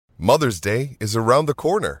Mother's Day is around the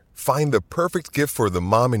corner. Find the perfect gift for the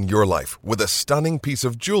mom in your life with a stunning piece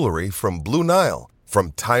of jewelry from Blue Nile.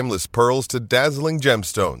 From timeless pearls to dazzling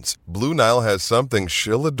gemstones, Blue Nile has something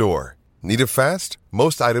she'll adore. Need it fast?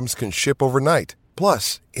 Most items can ship overnight.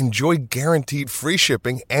 Plus, enjoy guaranteed free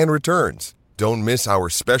shipping and returns. Don't miss our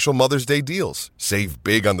special Mother's Day deals. Save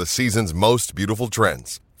big on the season's most beautiful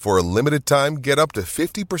trends. For a limited time, get up to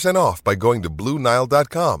 50% off by going to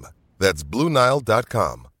BlueNile.com. That's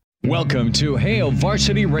BlueNile.com. Welcome to Hail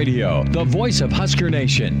Varsity Radio, the voice of Husker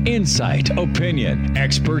Nation. Insight, opinion,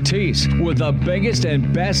 expertise, with the biggest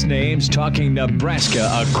and best names talking Nebraska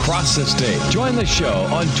across the state. Join the show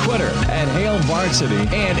on Twitter at Hail Varsity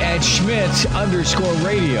and at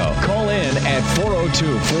Schmitz_radio. Call in at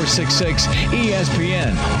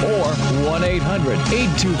 402-466-ESPN or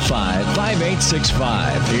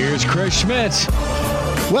 1-800-825-5865. Here's Chris Schmitz.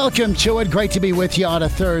 Welcome to it. Great to be with you on a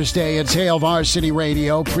Thursday. It's Hail Varsity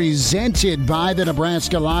Radio, presented by the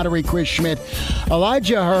Nebraska Lottery. Chris Schmidt,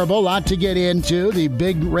 Elijah Herbal. A lot to get into. The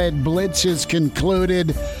Big Red Blitz is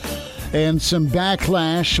concluded, and some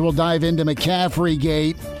backlash. We'll dive into McCaffrey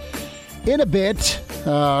Gate in a bit.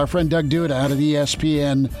 Our friend Doug Duda out of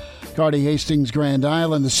ESPN, Cardi Hastings, Grand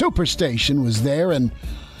Island. The Superstation was there, and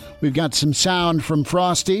we've got some sound from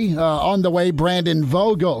Frosty. On the way, Brandon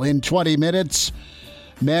Vogel in 20 minutes.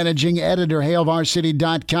 Managing editor,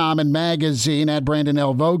 HailVarsity.com and magazine at Brandon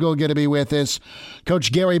L. Vogel going to be with us.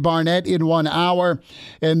 Coach Gary Barnett in 1 hour.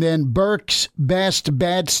 And then Burke's Best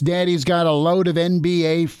Bets. Daddy's got a load of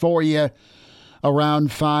NBA for you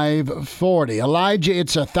around 5:40. Elijah,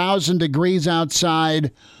 it's 1,000 degrees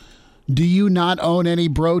outside. Do you not own any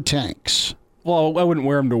bro tanks? Well, I wouldn't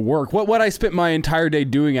wear them to work. What I spent my entire day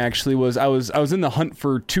doing actually was I was in the hunt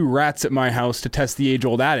for 2 rats at my house to test the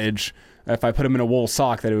age-old adage. If I put them in a wool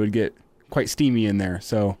sock, that it would get quite steamy in there.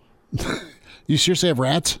 So, you seriously have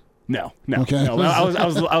rats? No. Okay. No.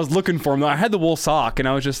 I was looking for them. I had the wool sock, and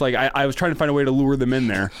I was just like, I was trying to find a way to lure them in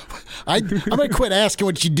there. I'm gonna quit asking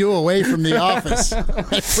what you do away from the office.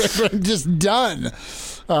 I'm just done.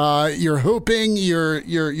 You're hooping.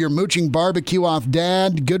 You're mooching barbecue off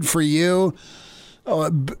Dad. Good for you.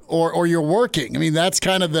 Or you're working. I mean, that's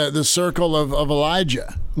kind of the circle of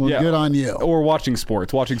Elijah. Well, yeah. Good on you. Or watching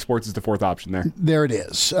sports. Watching sports is the fourth option there. There it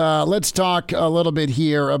is. Let's talk a little bit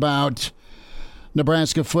here about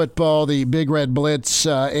Nebraska football, the Big Red Blitz,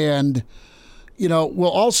 and, we'll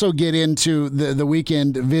also get into the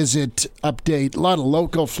weekend visit update. A lot of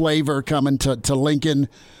local flavor coming to Lincoln,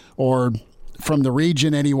 or from the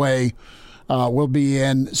region anyway. We'll be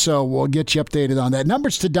in, so we'll get you updated on that.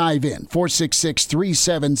 Numbers to dive in,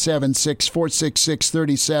 466-3776,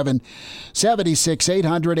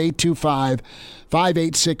 466-3776,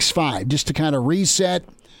 800-825-5865. Just to kind of reset,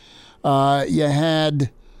 you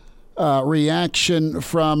had reaction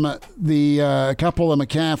from the couple of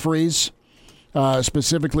McCaffreys,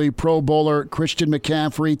 specifically Pro Bowler Christian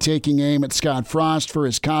McCaffrey taking aim at Scott Frost for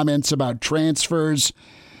his comments about transfers.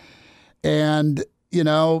 And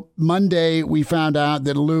Monday we found out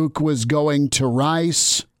that Luke was going to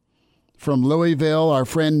Rice from Louisville. Our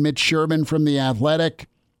friend Mitch Sherman from The Athletic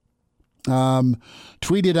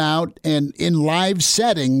tweeted out, and in live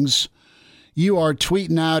settings, you are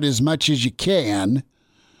tweeting out as much as you can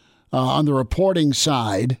on the reporting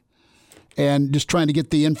side and just trying to get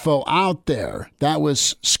the info out there. That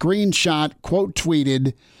was screenshot, quote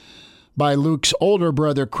tweeted by Luke's older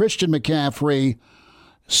brother, Christian McCaffrey.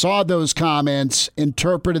 Saw those comments,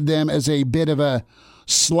 interpreted them as a bit of a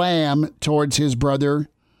slam towards his brother,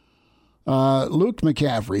 Luke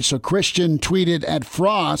McCaffrey. So Christian tweeted at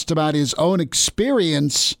Frost about his own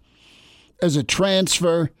experience as a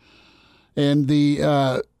transfer, and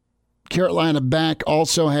the Carolina back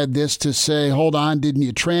also had this to say: hold on, didn't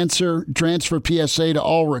you transfer PSA to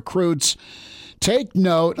all recruits? Take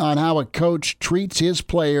note on how a coach treats his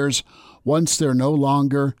players once they're no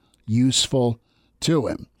longer useful to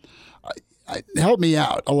him. Help me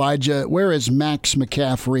out, Elijah. Where is Max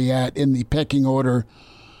McCaffrey at in the pecking order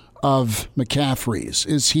of McCaffreys?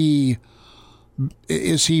 Is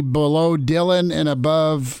he below Dylan and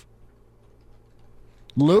above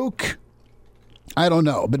Luke? I don't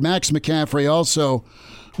know. But Max McCaffrey also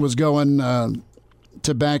was going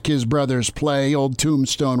to back his brother's play. Old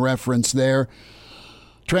Tombstone reference there.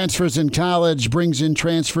 Transfers in college, brings in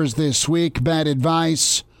transfers this week. Bad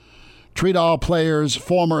advice. Treat all players,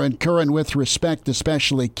 former and current, with respect,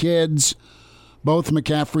 especially kids. Both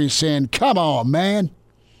McCaffrey saying, come on, man.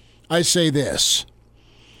 I say this.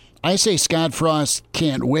 I say Scott Frost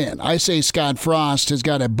can't win. I say Scott Frost has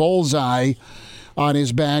got a bullseye on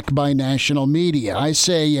his back by national media. I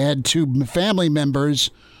say you had 2 family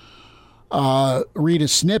members read a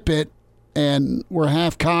snippet, and we're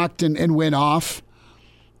half cocked and went off.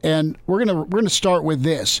 And we're gonna start with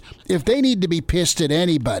this. If they need to be pissed at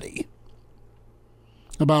anybody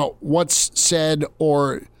about what's said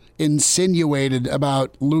or insinuated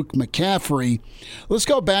about Luke McCaffrey, let's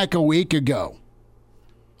go back a week ago.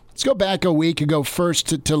 Let's go back a week ago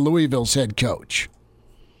first to Louisville's head coach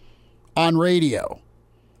on radio.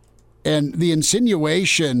 And the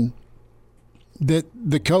insinuation that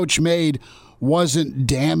the coach made wasn't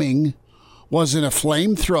damning, wasn't a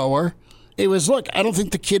flamethrower. It was, look, I don't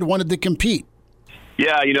think the kid wanted to compete.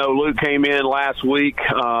 Yeah, Luke came in last week,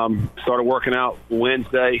 started working out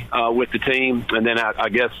Wednesday with the team, and then I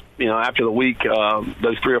guess, after the week,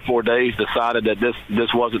 those 3 or 4 days, decided that this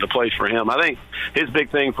wasn't the place for him. I think his big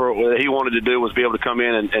thing for what he wanted to do was be able to come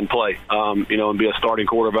in and play, and be a starting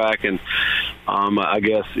quarterback. And I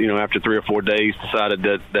guess, after 3 or 4 days, decided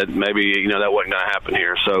that maybe, that wasn't going to happen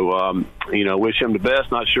here. So, wish him the best.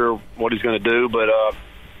 Not sure what he's going to do, but,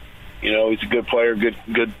 he's a good player,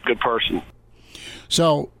 good person.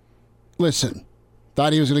 So, listen,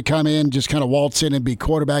 thought he was going to come in, just kind of waltz in and be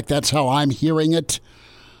quarterback. That's how I'm hearing it.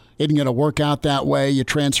 Isn't going to work out that way. You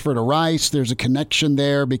transfer to Rice. There's a connection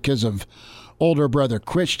there because of older brother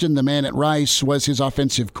Christian. The man at Rice was his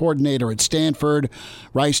offensive coordinator at Stanford.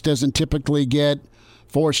 Rice doesn't typically get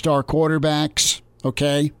 4-star quarterbacks,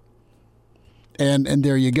 okay? And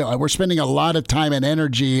there you go. We're spending a lot of time and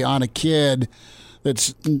energy on a kid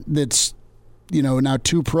that's now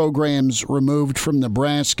 2 programs removed from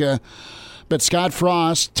Nebraska. But Scott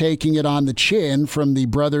Frost taking it on the chin from the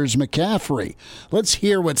brothers McCaffrey. Let's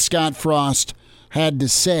hear what Scott Frost had to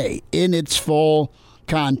say in its full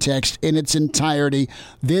context, in its entirety.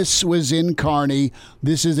 This was in Kearney.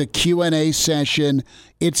 This is a Q&A session.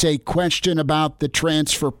 It's a question about the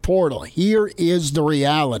transfer portal. Here is the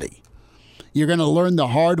reality. You're going to learn the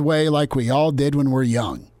hard way like we all did when we're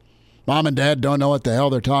young. Mom and Dad don't know what the hell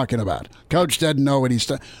they're talking about. Coach doesn't know what he's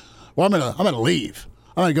talking. Well, I'm gonna leave.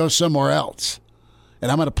 I'm gonna go somewhere else,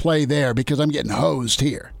 and I'm gonna play there because I'm getting hosed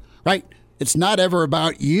here. Right? It's not ever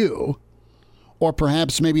about you, or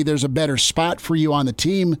perhaps maybe there's a better spot for you on the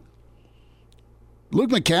team. Luke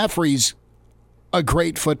McCaffrey's a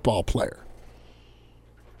great football player.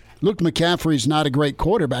 Luke McCaffrey's not a great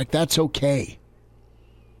quarterback. That's okay.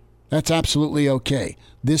 That's absolutely okay.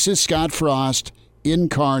 This is Scott Frost in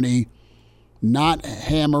Kearney, not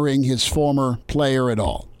hammering his former player at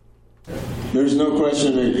all. There's no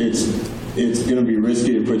question it's going to be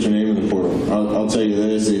risky to put your name in the portal. I'll tell you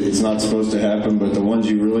this, it's not supposed to happen, but the ones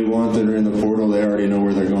you really want that are in the portal, they already know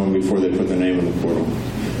where they're going before they put their name in the portal,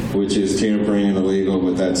 which is tampering and illegal,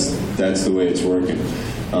 but that's the way it's working.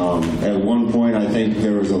 At one point, I think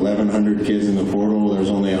there was 1,100 kids in the portal. There's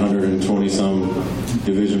only 120-some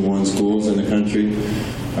Division I schools in the country.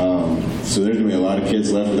 So there's going to be a lot of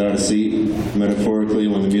kids left without a seat, metaphorically,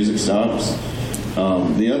 when the music stops.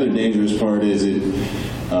 The other dangerous part is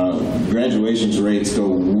graduations rates go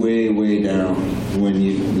way, way down when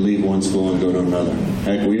you leave one school and go to another.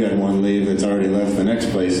 Heck, we had one leave that's already left the next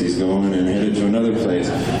place he's going and headed to another place.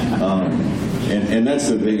 And that's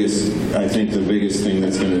the biggest thing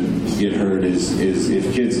that's going to get hurt is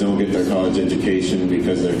if kids don't get their college education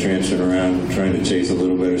because they're transferring around trying to chase a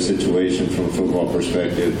little better situation from a football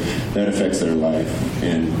perspective, that affects their life.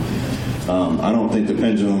 And I don't think the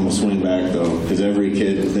pendulum will swing back, though, because every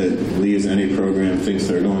kid that leaves any program thinks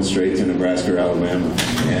they're going straight to Nebraska or Alabama.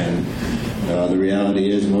 And the reality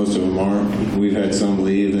is most of them aren't. We've had some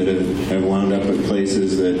leave that have wound up at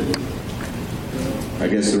places that, I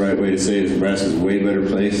guess the right way to say it is Nebraska's a way better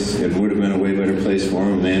place. It would have been a way better place for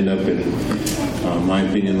them. They end up in, my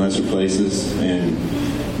opinion, lesser places.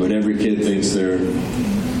 But every kid thinks they're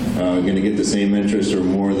going to get the same interest or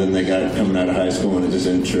more than they got coming out of high school, and it just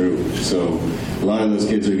isn't true. So a lot of those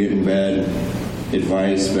kids are getting bad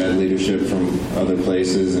advice, bad leadership from other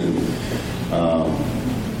places, and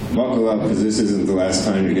buckle up, because this isn't the last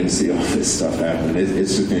time you're going to see all this stuff happen.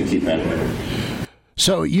 It's just going to keep happening.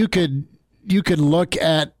 So you could look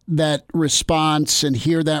at that response and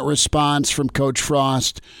hear that response from Coach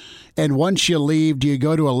Frost, and once you leave, do you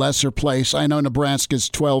go to a lesser place? I know Nebraska's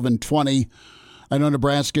 12-20. I know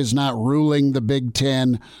Nebraska is not ruling the Big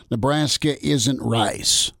Ten. Nebraska isn't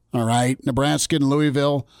Rice, all right? Nebraska and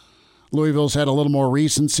Louisville. Louisville's had a little more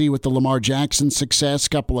recency with the Lamar Jackson success a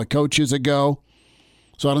couple of coaches ago.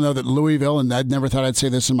 So I don't know that Louisville, and I never thought I'd say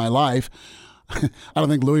this in my life, I don't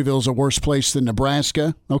think Louisville's a worse place than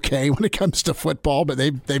Nebraska, okay, when it comes to football, but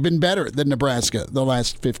they've been better than Nebraska the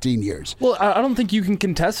last 15 years. Well, I don't think you can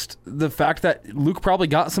contest the fact that Luke probably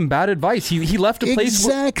got some bad advice. He left a place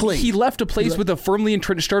he left a place with a firmly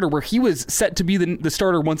entrenched starter where he was set to be the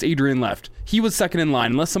starter once Adrian left. He was second in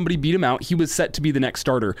line. Unless somebody beat him out, he was set to be the next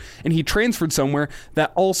starter. And he transferred somewhere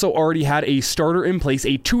that also already had a starter in place,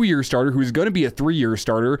 a 2-year starter who's going to be a 3-year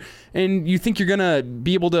starter. And you think you're going to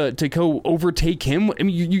be able to go overtake him? I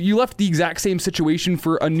mean, you left the exact same situation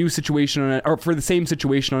for a new situation or for the same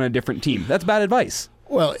situation on a different team. That's bad advice.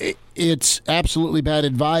 Well, it's absolutely bad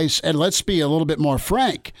advice. And let's be a little bit more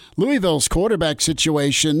frank. Louisville's quarterback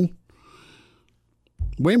situation,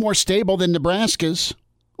 way more stable than Nebraska's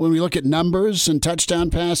when we look at numbers and touchdown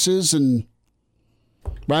passes and,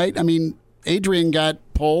 right? I mean, Adrian got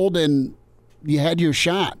pulled and you had your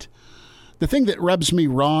shot. The thing that rubs me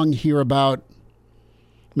wrong here about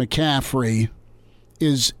McCaffrey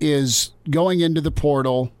is going into the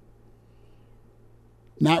portal,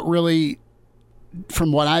 not really,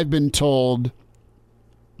 from what I've been told,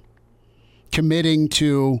 committing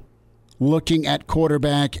to looking at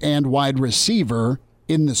quarterback and wide receiver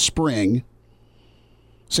in the spring,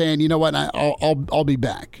 saying, you know what, I'll be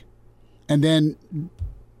back. And then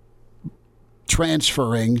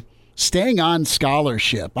transferring, staying on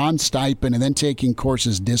scholarship, on stipend, and then taking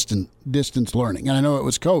courses distance learning. And I know it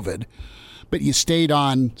was COVID, but you stayed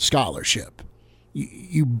on scholarship.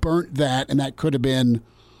 You burnt that, and that could have been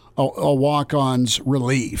a walk-on's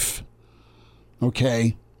relief.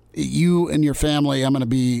 Okay? You and your family, I'm going to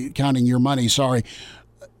be counting your money, sorry,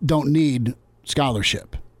 don't need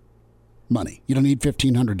scholarship money. You don't need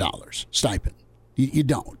 $1,500 stipend. You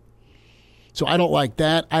don't. So I don't like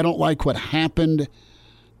that. I don't like what happened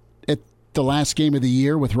at the last game of the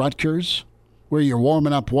year with Rutgers, where you're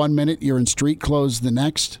warming up 1 minute, you're in street clothes the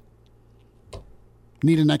next.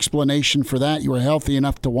 Need an explanation for that. You were healthy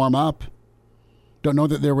enough to warm up. Don't know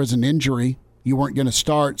that there was an injury. You weren't going to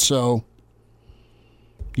start, so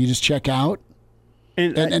you just check out.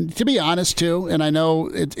 And to be honest, too, and I know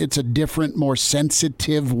it's a different, more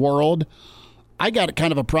sensitive world, I got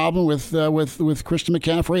kind of a problem with Christian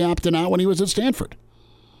McCaffrey opting out when he was at Stanford.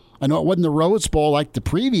 I know it wasn't the Rose Bowl like the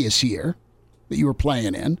previous year that you were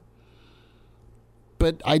playing in,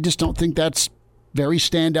 but I just don't think that's very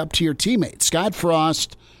stand up to your teammates. Scott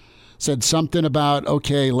Frost said something about,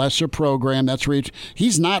 okay, lesser program, that's reach.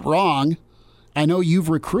 He's not wrong. I know you've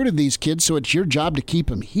recruited these kids, so it's your job to keep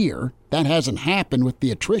them here. That hasn't happened with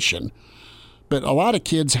the attrition. But a lot of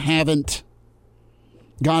kids haven't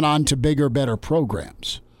gone on to bigger, better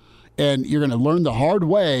programs. And you're going to learn the hard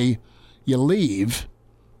way. You leave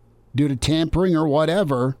due to tampering or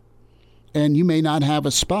whatever, and you may not have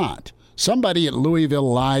a spot. Somebody at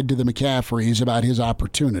Louisville lied to the McCaffreys about his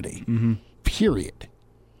opportunity, period,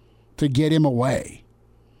 to get him away.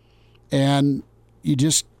 And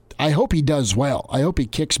I hope he does well. I hope he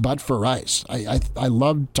kicks butt for Rice. I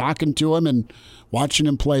love talking to him and watching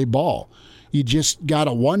him play ball. You just got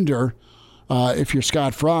to wonder if you're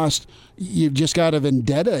Scott Frost, you've just got a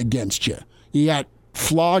vendetta against you. You got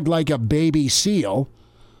flogged like a baby seal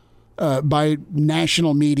by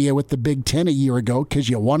national media with the Big Ten a year ago because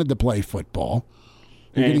you wanted to play football.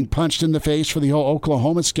 You're getting punched in the face for the whole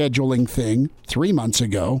Oklahoma scheduling thing 3 months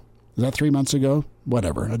ago. Is that 3 months ago?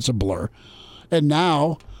 Whatever. It's a blur. And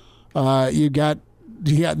now you got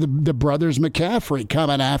the brothers McCaffrey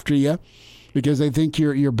coming after you because they think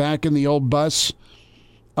you're back in the old bus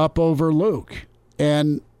up over Luke.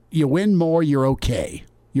 And you win more, you're okay.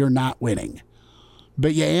 You're not winning.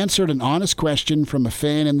 But you answered an honest question from a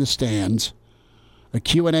fan in the stands, a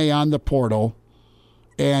Q&A on the portal,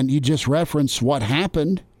 and you just referenced what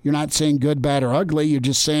happened. You're not saying good, bad, or ugly. You're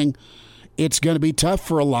just saying it's going to be tough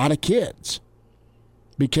for a lot of kids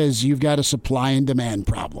because you've got a supply and demand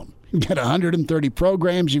problem. You've got 130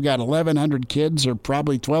 programs. You've got 1,100 kids or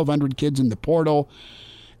probably 1,200 kids in the portal,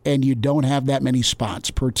 and you don't have that many spots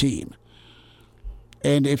per team.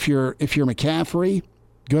 And if you're McCaffrey,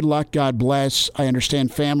 good luck, God bless. I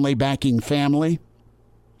understand family backing family,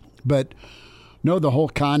 but know the whole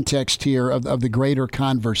context here of the greater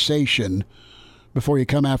conversation before you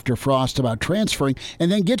come after Frost about transferring,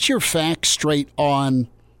 and then get your facts straight on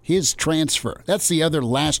his transfer. That's the other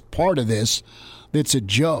last part of this that's a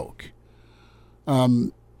joke.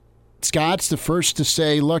 Scott's the first to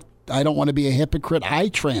say, look, I don't want to be a hypocrite. I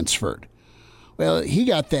transferred. Well, he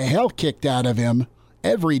got the hell kicked out of him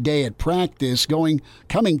every day at practice,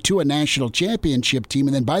 coming to a national championship team,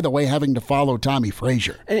 and then, by the way, having to follow Tommy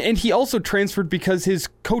Frazier. And he also transferred because his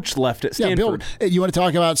coach left at Stanford. Yeah, Bill, you want to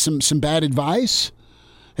talk about some bad advice?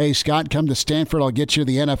 hey, Scott, come to Stanford. I'll get you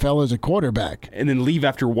to the NFL as a quarterback. And then leave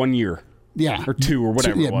after 1 year. Yeah. Or 2 or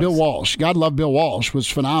whatever it was. Bill Walsh. God love Bill Walsh. Was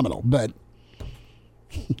phenomenal. But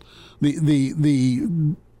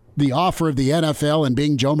the offer of the NFL and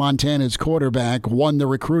being Joe Montana's quarterback won the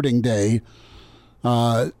recruiting day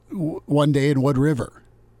one day in Wood River.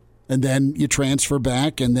 And then you transfer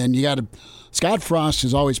back, and then you got to – Scott Frost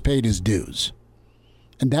has always paid his dues.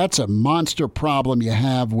 And that's a monster problem you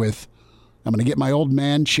have with – I'm going to get my old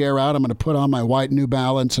man chair out. I'm going to put on my white New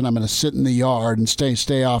Balance, and I'm going to sit in the yard and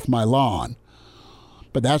stay off my lawn.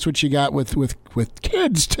 But that's what you got with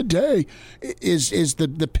kids today is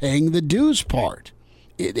the paying the dues part.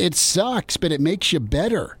 It sucks, but it makes you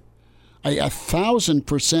better. I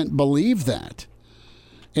 1,000% believe that.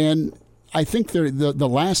 And I think the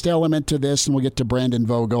last element to this, and we'll get to Brandon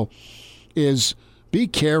Vogel, is be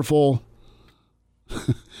careful.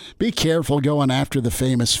 Be careful going after the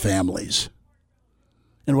famous families.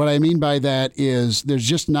 And what I mean by that is there's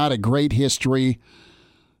just not a great history,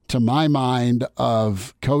 to my mind,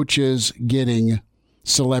 of coaches getting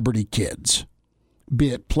celebrity kids,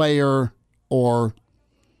 be it player or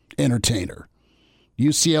entertainer.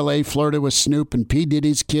 UCLA flirted with Snoop and P.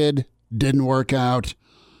 Diddy's kid, didn't work out.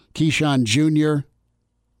 Keyshawn Jr.,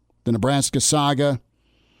 the Nebraska saga.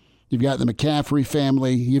 You've got the McCaffrey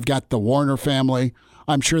family. You've got the Warner family.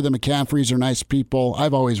 I'm sure the McCaffreys are nice people.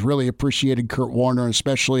 I've always really appreciated Kurt Warner,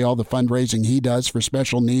 especially all the fundraising he does for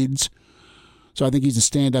special needs. So I think he's a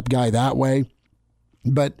stand-up guy that way.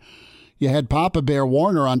 But you had Papa Bear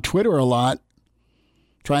Warner on Twitter a lot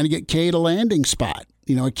trying to get Cade a landing spot,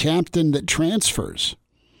 a captain that transfers.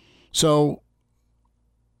 So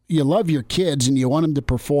you love your kids and you want them to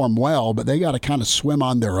perform well, but they got to kind of swim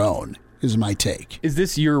on their own, is my take. Is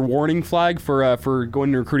this your warning flag for going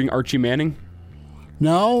and recruiting Archie Manning?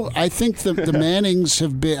 No, I think the Mannings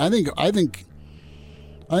have been. I think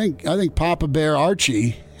Papa Bear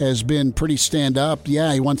Archie has been pretty stand up.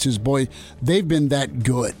 Yeah, he wants his boy. They've been that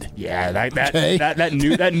good. Yeah,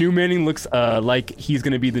 that new Manning looks like he's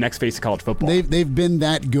going to be the next face of college football. They've been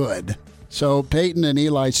that good. So Peyton and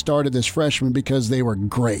Eli started as freshmen because they were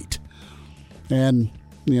great, and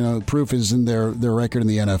proof is in their record in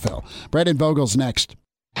the NFL. Brandon Vogel's next.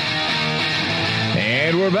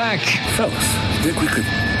 And we're back. Fellas, think we could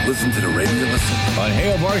listen to the radio listen? On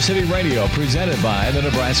Hail Varsity Radio, presented by the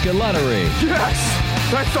Nebraska Lottery. Yes!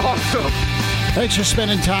 That's awesome! Thanks for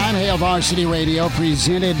spending time. Hail Varsity Radio,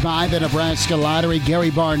 presented by the Nebraska Lottery.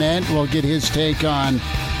 Gary Barnett will get his take on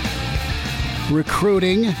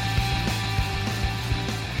recruiting,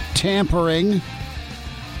 tampering,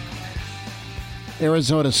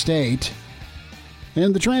 Arizona State,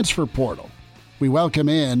 and the transfer portal. We welcome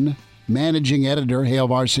in managing editor,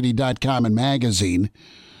 HailVarsity.com and magazine,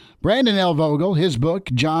 Brandon L. Vogel. His book,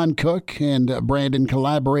 John Cook and Brandon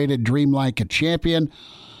collaborated, Dream Like a Champion.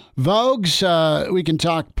 Vogues, we can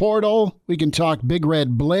talk portal, we can talk Big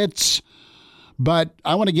Red Blitz, but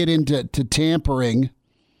I want to get into tampering.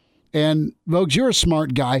 And Vogues, you're a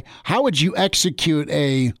smart guy. How would you execute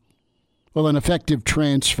an effective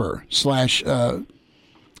transfer /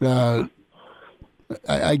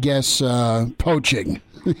 I guess poaching?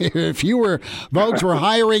 If you were, Vogues were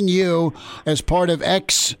hiring you as part of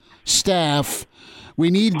X staff,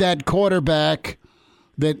 we need that quarterback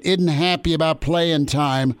that isn't happy about playing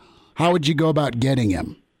time. How would you go about getting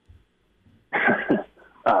him?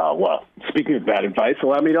 Well, speaking of bad advice,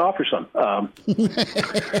 allow me to offer some. I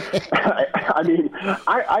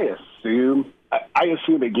assume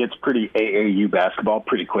it gets pretty AAU basketball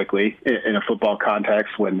pretty quickly in a football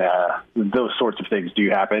context when those sorts of things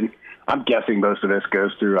do happen. I'm guessing most of this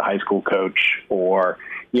goes through a high school coach or,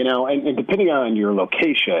 and depending on your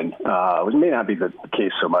location, it may not be the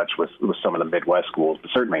case so much with some of the Midwest schools, but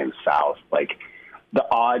certainly in the South, like the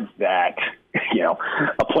odds that,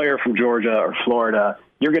 a player from Georgia or Florida,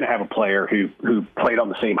 you're going to have a player who played on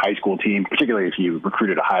the same high school team, particularly if you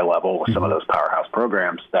recruited a high level with some of those powerhouse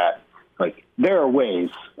programs, that like there are ways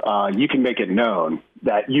you can make it known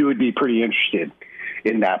that you would be pretty interested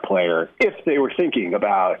in that player if they were thinking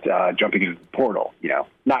about jumping into the portal,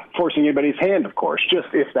 not forcing anybody's hand, of course, just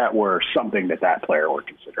if that were something that player were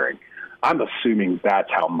considering. I'm assuming that's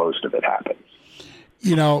how most of it happens.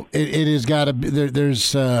 It has got to be, there's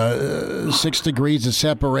 6 degrees of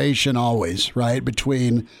separation always, right,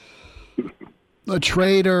 between a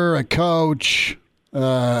trader, a coach,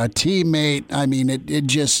 a teammate. I mean, it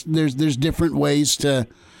just, there's different ways to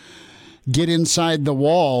get inside the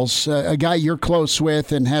walls. A guy you're close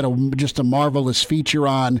with and had just a marvelous feature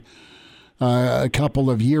on a couple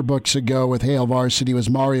of yearbooks ago with Hail Varsity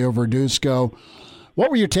was Mario Verduzco.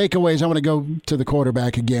 What were your takeaways? I want to go to the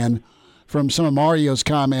quarterback again from some of Mario's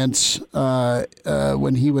comments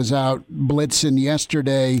when he was out blitzing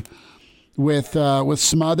yesterday with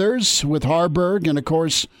Smothers, with Harburg, and, of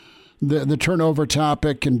course, the turnover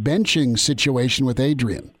topic and benching situation with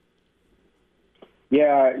Adrian.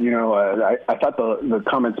 Yeah, I thought the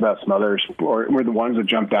comments about Smothers were the ones that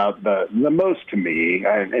jumped out the most to me.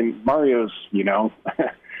 And Mario's,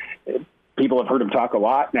 people have heard him talk a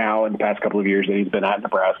lot now in the past couple of years that he's been at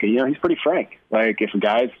Nebraska. He's pretty frank. Like, if a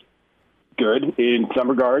guy's good in some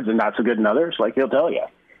regards and not so good in others, like, he'll tell you.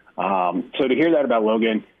 So to hear that about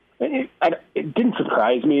Logan, it didn't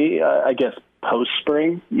surprise me, I guess,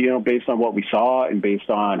 post-spring, based on what we saw and based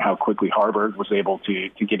on how quickly Harburg was able to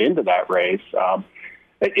get into that race.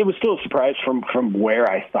 It was still a surprise from where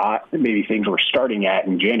I thought maybe things were starting at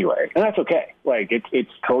in January. And that's okay. Like,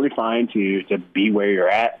 it's totally fine to be where you're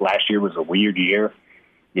at. Last year was a weird year.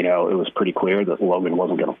 It was pretty clear that Logan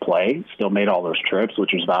wasn't going to play. Still made all those trips,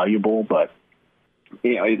 which was valuable. But,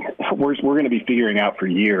 we're going to be figuring out for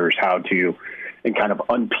years how to, and kind of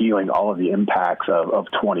unpeeling all of the impacts of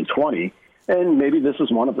 2020. And maybe this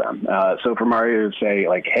is one of them. So for Mario to say,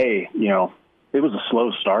 like, hey, it was a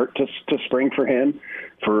slow start to spring for him,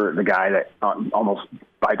 for the guy that almost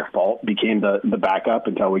by default became the backup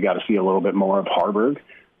until we got to see a little bit more of Harburg.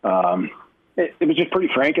 It was just pretty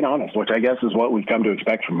frank and honest, which I guess is what we've come to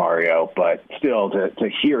expect from Mario. But still, to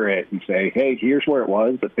hear it and say, hey, here's where it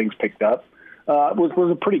was, but things picked up,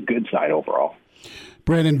 was a pretty good side overall.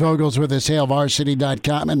 Brandon Vogel's with us,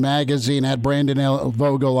 HailVarsity.com and magazine, at Brandon L.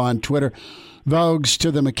 Vogel on Twitter. Vogues,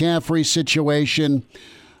 to the McCaffrey situation.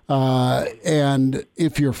 And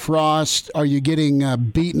if you're Frost, are you getting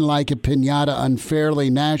beaten like a piñata unfairly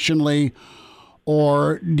nationally,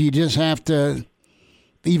 or do you just have to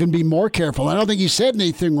even be more careful? I don't think you said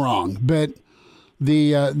anything wrong, but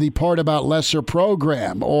the part about lesser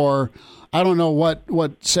program, or I don't know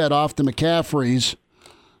what set off the McCaffreys,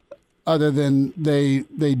 other than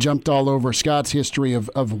they jumped all over Scott's history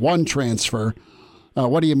of one transfer.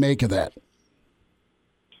 What do you make of that?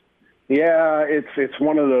 Yeah, it's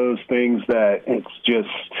one of those things that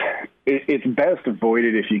it's best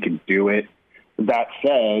avoided if you can do it. That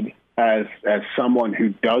said, as someone who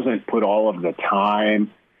doesn't put all of the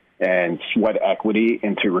time and sweat equity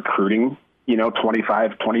into recruiting,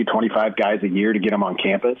 25 guys a year to get them on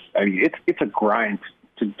campus, I mean, it's a grind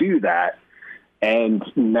to do that. And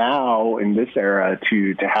now in this era,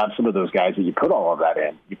 to have some of those guys that you put all of that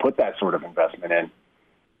in, you put that sort of investment in,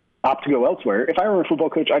 opt to go elsewhere. If I were a football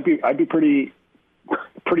coach, I'd be pretty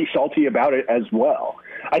salty about it as well.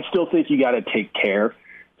 I still think you got to take care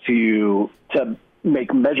to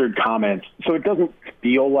make measured comments so it doesn't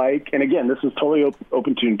feel like, and again, this is totally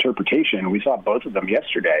open to interpretation. We saw both of them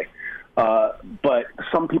yesterday. But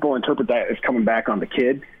some people interpret that as coming back on the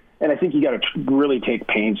kid, and I think you got to really take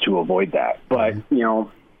pains to avoid that. But,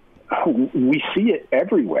 we see it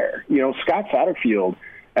everywhere. Scott Satterfield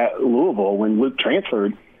at Louisville, when Luke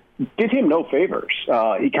transferred, did him no favors.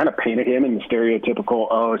 He kind of painted him in the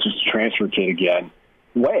stereotypical, it's just a transfer kid again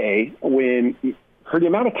way, when for the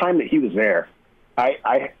amount of time that he was there,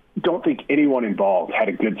 I don't think anyone involved had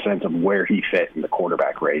a good sense of where he fit in the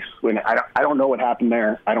quarterback race. When I don't know what happened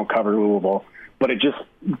there. I don't cover Louisville, but it just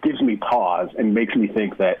gives me pause and makes me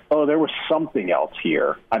think that, there was something else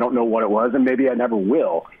here. I don't know what it was, and maybe I never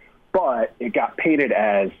will, but it got painted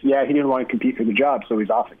as, he didn't want to compete for the job, so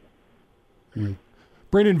he's off again.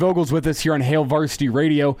 Brandon Vogel's with us here on Hail Varsity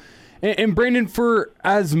Radio. And Brandon, for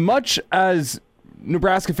as much as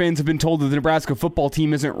Nebraska fans have been told that the Nebraska football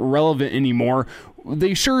team isn't relevant anymore,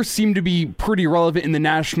 they sure seem to be pretty relevant in the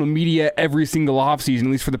national media every single offseason, at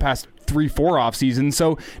least for the past 3-4 offseasons.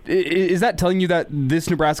 So is that telling you that this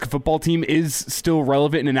Nebraska football team is still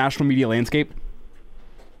relevant in the national media landscape?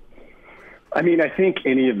 I mean, I think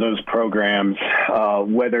any of those programs,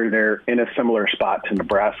 whether they're in a similar spot to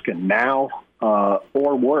Nebraska now or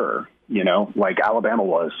were, like Alabama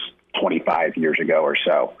was 25 years ago or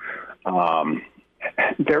so,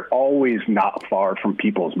 they're always not far from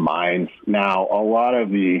people's minds. Now, a lot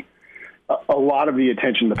of the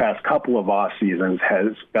attention the past couple of off seasons has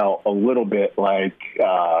felt a little bit like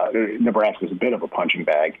Nebraska's a bit of a punching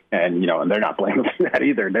bag, and and they're not blaming for that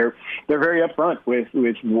either. They're very upfront with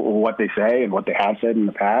what they say and what they have said in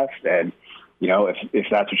the past, and if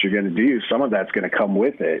that's what you're going to do, some of that's going to come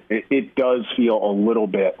with it. It does feel a little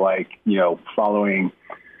bit like following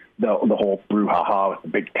the whole brouhaha with the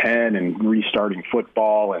Big Ten and restarting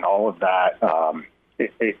football and all of that.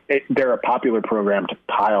 They're a popular program to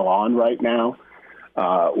pile on right now.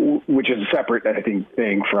 which is a separate, I think,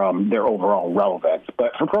 thing from their overall relevance.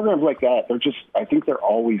 But for programs like that, I think they're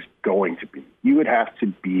always going to be. You would have to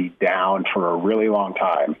be down for a really long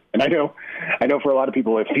time. And I know for a lot of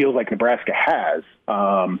people it feels like Nebraska has.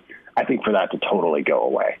 I think for that to totally go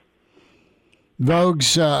away.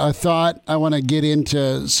 Vogues, a thought. I want to get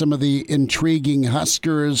into some of the intriguing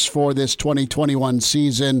Huskers for this 2021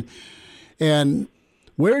 season. And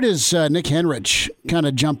where does Nick Henrich kind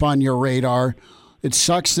of jump on your radar? It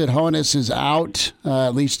sucks that Honus is out,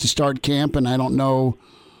 at least to start camp, and I don't know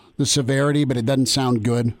the severity, but it doesn't sound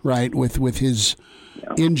good, right, with his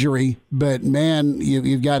injury. But, man,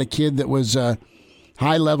 you've got a kid that was a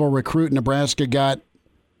high-level recruit Nebraska got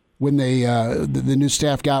when they the new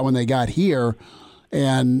staff got when they got here,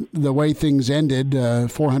 and the way things ended,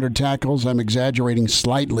 400 tackles, I'm exaggerating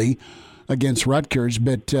slightly, against Rutgers,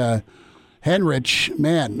 but Henrich,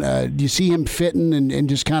 man, do you see him fitting and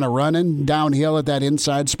just kind of running downhill at that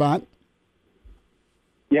inside spot?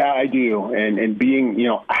 Yeah, I do, and being,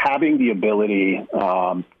 having the ability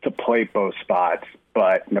to play both spots,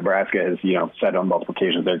 but Nebraska has, said on multiple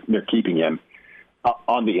occasions they're keeping him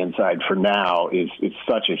on the inside for now is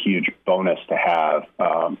such a huge bonus to have.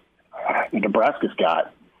 Nebraska's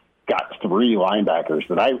got 3 linebackers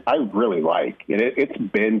that I really like. It's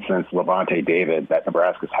been since Levante David that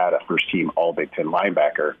Nebraska's had a first-team All-Big Ten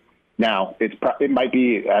linebacker. Now, it might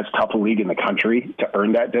be as tough a league in the country to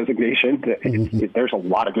earn that designation. There's a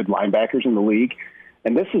lot of good linebackers in the league,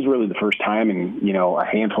 and this is really the first time in a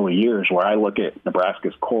handful of years where I look at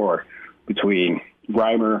Nebraska's core between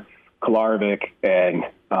Reimer, Kolarevic, and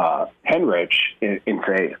Henrich and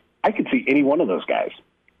say, I could see any one of those guys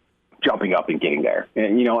jumping up and getting there.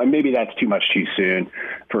 And, and maybe that's too much too soon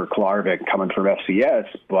for Kolarevic coming from FCS,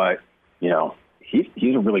 but,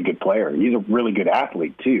 he's a really good player. He's a really good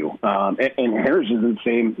athlete too. And Harris is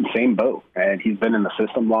in the same boat, and he's been in the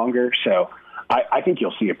system longer. So I think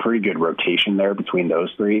you'll see a pretty good rotation there between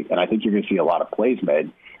those 3. And I think you're going to see a lot of plays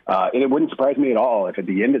made. And it wouldn't surprise me at all if at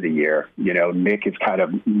the end of the year, Nick has kind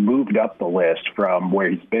of moved up the list from where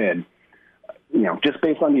he's been, just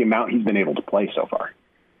based on the amount he's been able to play so far.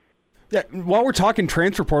 Yeah, while we're talking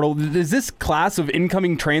transfer portal, is this class of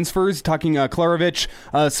incoming transfers, talking Kolarevic,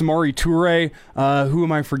 Samori Toure, who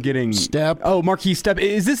am I forgetting? Stepp. Oh, Marquis Stepp.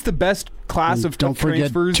 Is this the best class of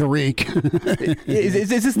transfers? Don't forget Tariq. is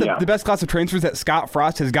this the best class of transfers that Scott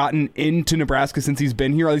Frost has gotten into Nebraska since he's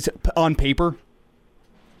been here, at least on paper?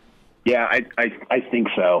 Yeah, I think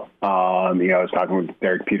so. I was talking with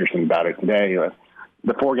Derek Peterson about it today.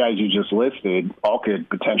 The 4 guys you just listed all could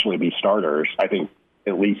potentially be starters. I think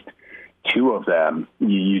at least 2 of them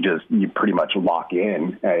you pretty much lock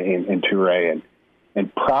in Toure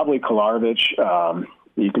and probably Kolarevic.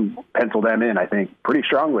 You can pencil them in, I think, pretty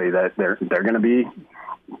strongly that they're going to be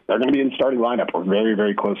in the starting lineup or very,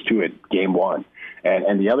 very close to it game 1,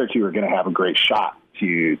 and the other 2 are going to have a great shot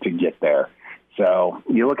to get there. So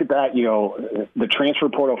you look at that, the transfer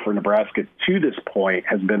portal for Nebraska to this point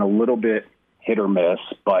has been a little bit hit or miss,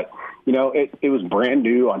 but, it was brand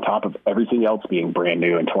new on top of everything else being brand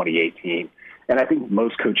new in 2018. And I think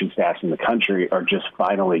most coaching staffs in the country are just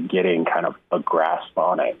finally getting kind of a grasp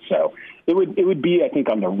on it. So it would be, I think,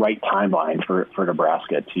 on the right timeline for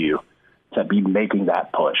Nebraska to be making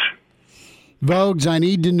that push. Vogues, I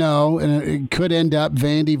need to know, and it could end up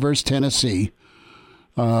Vandy versus Tennessee.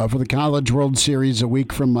 For the College World Series a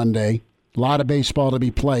week from Monday. A lot of baseball to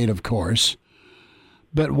be played, of course.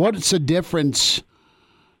 But what's the difference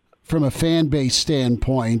from a fan base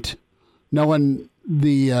standpoint, knowing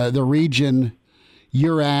the region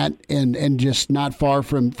you're at and just not far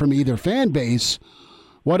from either fan base?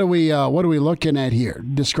 What are we looking at here?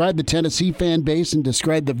 Describe the Tennessee fan base and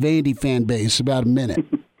describe the Vandy fan base. About a minute.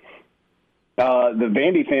 The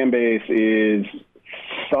Vandy fan base is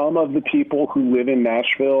some of the people who live in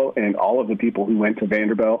Nashville and all of the people who went to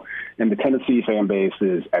Vanderbilt, and the Tennessee fan base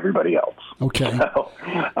is everybody else. Okay. So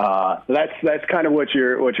that's kind of what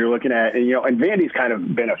you're looking at. And, and Vandy's kind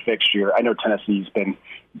of been a fixture. I know Tennessee's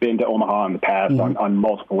been to Omaha in the past on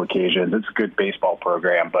multiple occasions. It's a good baseball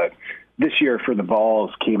program, but this year for the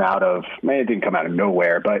Vols it didn't come out of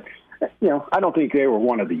nowhere, but I don't think they were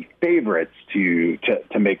one of the favorites to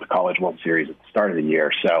make the College World Series at the start of the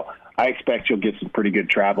year. So I expect you'll get some pretty good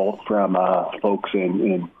travel from folks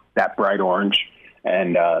in that bright orange.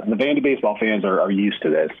 And the Vandy baseball fans are used to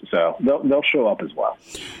this, so they'll show up as well.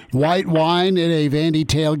 White wine at a Vandy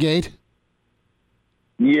tailgate?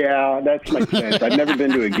 Yeah, that's my sense. I've never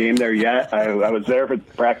been to a game there yet. I was there for the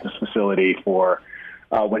practice facility for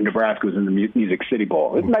when Nebraska was in the Music City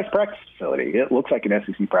Bowl. It's a nice practice facility. It looks like an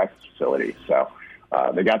SEC practice facility. So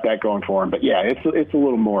they got that going for them. But, yeah, it's a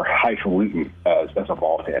little more highfalutin as a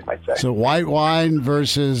ball fan, I'd say. So white wine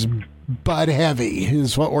versus Bud Heavy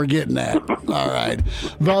is what we're getting at. All right.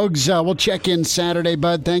 Vogues, we'll check in Saturday,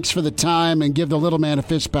 Bud. Thanks for the time, and give the little man a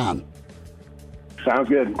fist pound. Sounds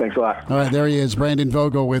good. Thanks a lot. All right, there he is, Brandon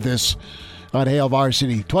Vogel with us on Hail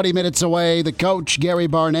Varsity. 20 minutes away, the coach, Gary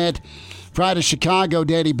Barnett. Pride of Chicago,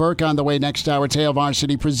 Danny Burke on the way next hour. It's Hail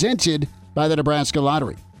Varsity, presented by the Nebraska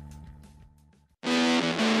Lottery.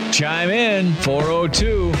 Chime in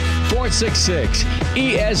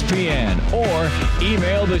 402-466-ESPN or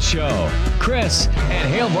email the show,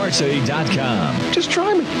 Chris@HailVarsity.com. Just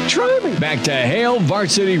try me. Try me. Back to Hail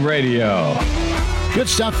Varsity Radio. Good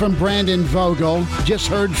stuff from Brandon Vogel. Just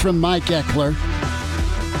heard from Mike Eckler,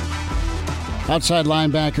 outside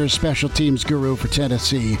linebacker, special teams guru for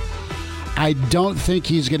Tennessee. I don't think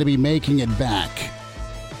he's going to be making it back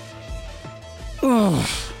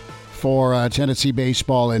for Tennessee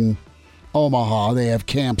baseball in Omaha. They have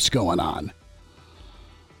camps going on.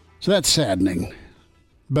 So that's saddening.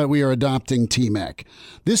 But we are adopting T-Mac.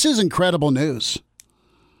 This is incredible news.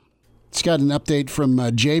 It's got an update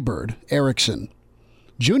from Jaybird Erickson.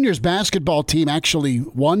 Juniors basketball team actually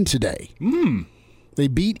won today. They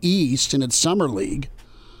beat East in its summer league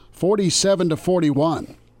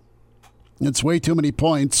 47-41. It's way too many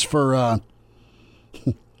points for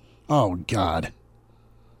oh God.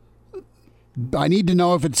 I need to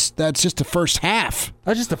know if that's just the first half.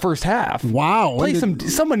 That's just the first half. Wow.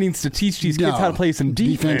 Someone needs to teach these kids how to play some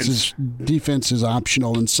defense. Defense is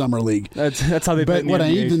optional in summer league. That's how they play. But what I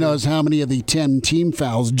need to know is how many of the 10 team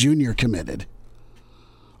fouls Junior committed.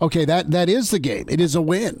 Okay, that is the game. It is a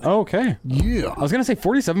win. Oh, okay. Yeah. I was going to say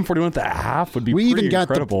 47-41 at the half would be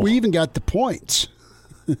incredible. We even got the points.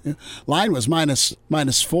 Line was minus 4,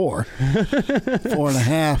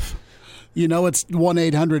 4.5. You know, it's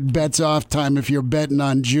 1-800 bets off time if you're betting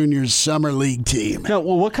on Junior's summer league team. Now,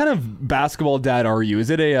 well, what kind of basketball dad are you? Is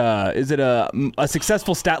it a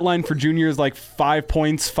successful stat line for Juniors, like 5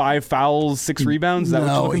 points, 5 fouls, 6 rebounds? Is that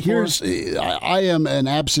what you're looking for? I am an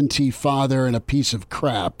absentee father and a piece of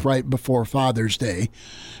crap right before Father's Day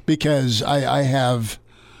because I have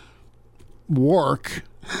work,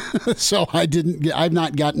 so I've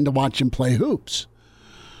not gotten to watch him play hoops.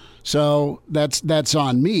 So that's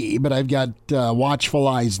on me, but I've got watchful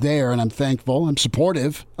eyes there, and I'm thankful. I'm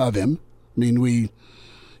supportive of him. I mean,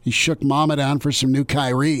 he shook Mama down for some new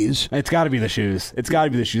Kyries. It's got to be the shoes.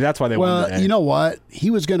 That's why they won today. You know what?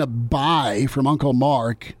 He was going to buy from Uncle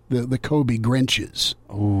Mark the Kobe Grinches.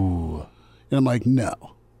 Ooh. And I'm like, no.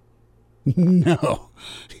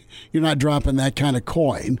 You're not dropping that kind of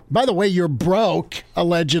coin. By the way, you're broke,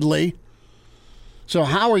 allegedly. So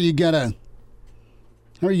how are you going to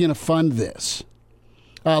fund this?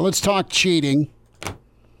 Let's talk cheating.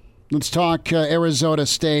 Let's talk Arizona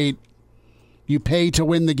State. You pay to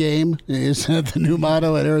win the game. Is that the new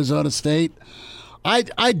motto at Arizona State?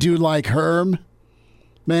 I do like Herm.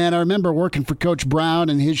 Man, I remember working for Coach Brown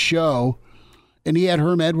and his show, and he had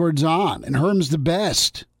Herm Edwards on, and Herm's the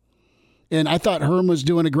best. And I thought Herm was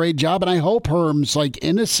doing a great job, and I hope Herm's like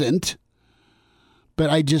innocent, but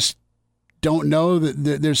I just don't know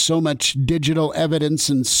that there's so much digital evidence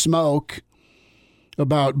and smoke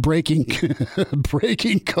about breaking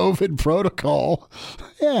COVID protocol.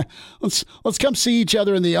 Yeah, let's come see each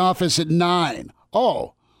other in the office at 9.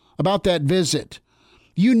 Oh, about that visit.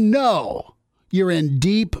 You know you're in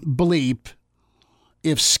deep bleep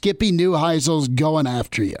if Skippy Neuheisel's going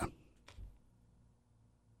after you.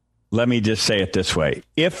 Let me just say it this way.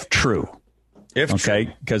 If true.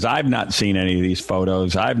 Okay, because I've not seen any of these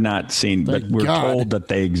photos. I've not seen, but we're told that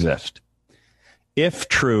they exist. If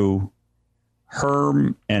true,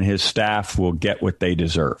 Herm and his staff will get what they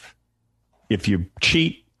deserve. If you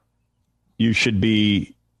cheat, you should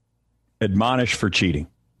be admonished for cheating.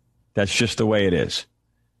 That's just the way it is.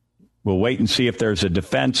 We'll wait and see if there's a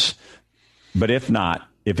defense. But if not,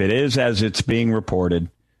 if it is as it's being reported,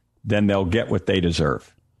 then they'll get what they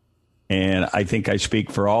deserve. And I think I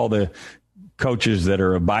speak for all the coaches that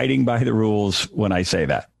are abiding by the rules when I say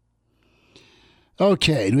that.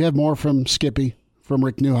 Okay, do we have more from Skippy, from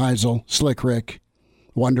Rick Neuheisel, Slick Rick,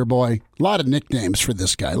 Wonder Boy? A lot of nicknames for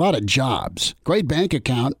this guy, a lot of jobs. Great bank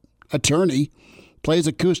account, attorney, plays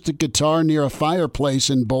acoustic guitar near a fireplace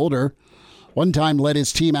in Boulder. One time led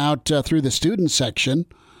his team out through the student section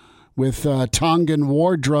with Tongan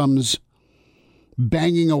war drums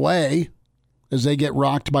banging away as they get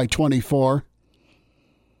rocked by 24.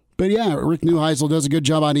 But yeah, Rick Neuheisel does a good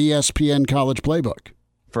job on ESPN College Playbook.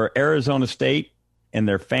 For Arizona State and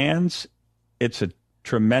their fans, it's a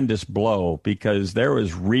tremendous blow because there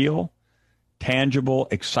was real, tangible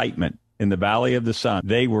excitement in the Valley of the Sun,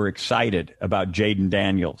 they were excited about Jaden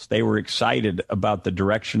Daniels. They were excited about the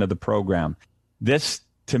direction of the program. This,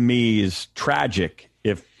 to me, is tragic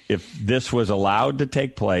if this was allowed to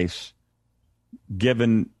take place,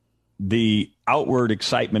 given the outward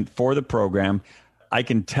excitement for the program. I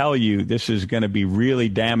can tell you this is going to be really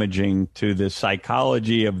damaging to the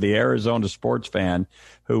psychology of the Arizona sports fan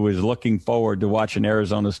who is looking forward to watching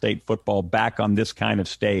Arizona State football back on this kind of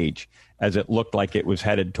stage, as it looked like it was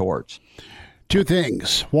headed towards. Two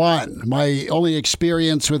things. One, my only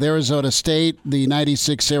experience with Arizona State, the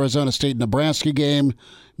 96 Arizona State-Nebraska game.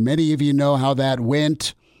 Many of you know how that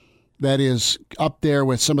went. That is up there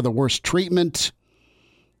with some of the worst treatment,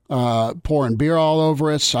 pouring beer all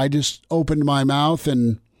over us. I just opened my mouth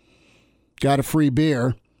and got a free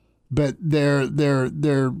beer. But they're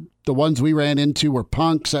the ones we ran into were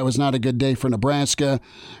punks. That was not a good day for Nebraska.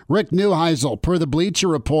 Rick Neuheisel, per the Bleacher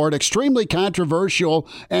Report, extremely controversial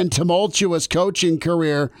and tumultuous coaching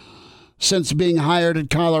career since being hired at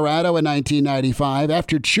Colorado in 1995.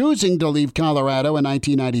 After choosing to leave Colorado in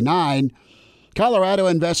 1999, Colorado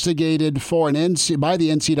investigated by the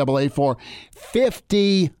NCAA for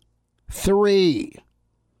 53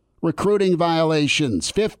 recruiting violations.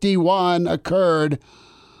 51 occurred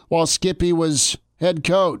while Skippy was head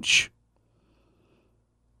coach.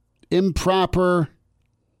 Improper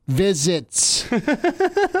visits.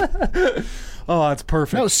 Oh, that's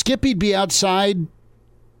perfect. No, Skippy'd be outside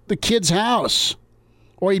the kid's house,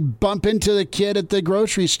 or he'd bump into the kid at the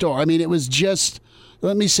grocery store. I mean, it was just,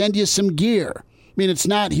 let me send you some gear. I mean, it's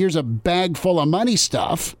not, here's a bag full of money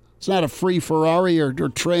stuff. It's not a free Ferrari or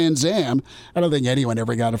Trans Am. I don't think anyone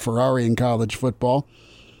ever got a Ferrari in college football.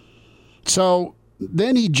 So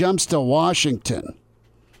then he jumps to Washington.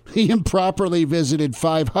 He improperly visited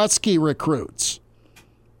 5 Husky recruits.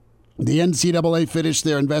 The NCAA finished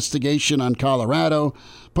their investigation on Colorado,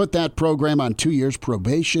 put that program on 2 years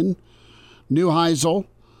probation. Neuheisel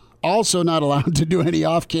also not allowed to do any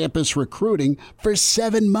off-campus recruiting for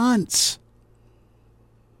 7 months.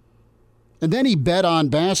 And then he bet on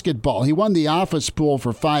basketball. He won the office pool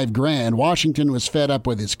for $5,000. Washington was fed up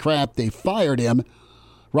with his crap. They fired him.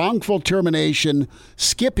 Wrongful termination.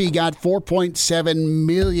 Skippy got $4.7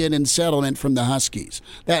 million in settlement from the Huskies.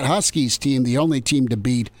 That Huskies team, the only team to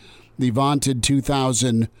beat the vaunted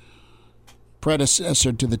 2000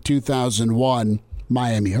 predecessor to the 2001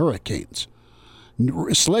 Miami Hurricanes.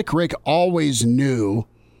 Slick Rick always knew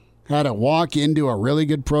how to walk into a really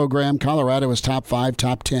good program. Colorado was top 5,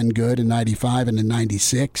 top 10 good in 95 and in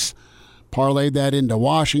 96. Parlayed that into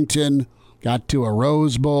Washington, got to a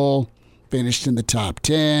Rose Bowl, finished in the top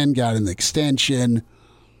 10, got an extension.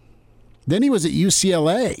 Then he was at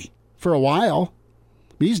UCLA for a while.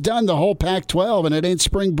 He's done the whole Pac-12, and it ain't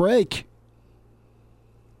spring break.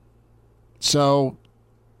 So,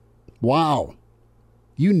 wow.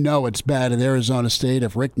 You know it's bad at Arizona State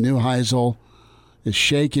if Rick Neuheisel is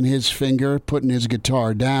shaking his finger, putting his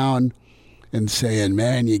guitar down, and saying,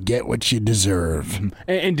 man, you get what you deserve.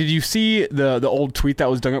 And did you see the old tweet that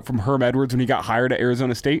was dug up from Herm Edwards when he got hired at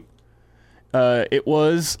Arizona State? It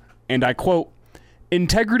was, and I quote,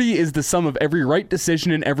 "Integrity is the sum of every right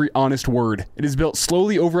decision and every honest word. It is built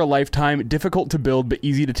slowly over a lifetime, difficult to build but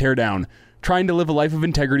easy to tear down. Trying to live a life of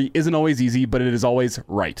integrity isn't always easy, but it is always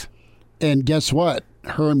right." And guess what?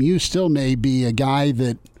 Herm, you still may be a guy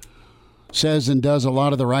that says and does a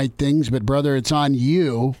lot of the right things, but brother, it's on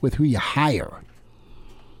you with who you hire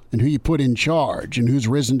and who you put in charge and who's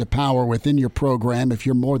risen to power within your program. If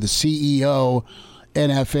you're more the CEO,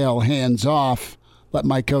 NFL hands off, let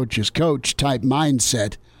my coaches coach type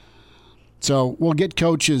mindset. So we'll get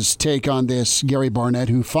Coach's take on this. Gary Barnett,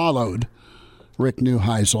 who followed Rick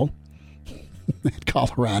Neuheisel at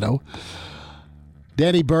Colorado.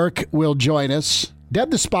 Danny Burke will join us.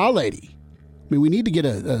 Deb the spa lady. I mean, we need to get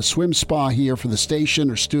a swim spa here for the station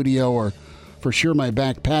or studio or for sure my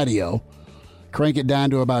back patio. Crank it down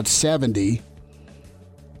to about 70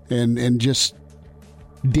 and just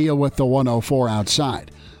deal with the 104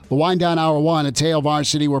 outside. We'll wind down hour one at Hail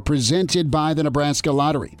Varsity. We're presented by the Nebraska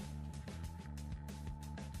Lottery.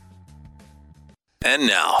 And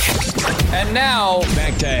now,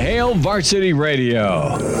 back to Hail Varsity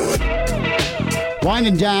Radio.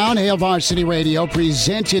 Winding down, Hail Varsity Radio,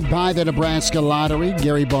 presented by the Nebraska Lottery.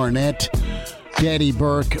 Gary Barnett, Danny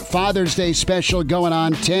Burke. Father's Day special going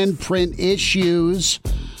on. 10 print issues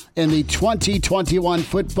in the 2021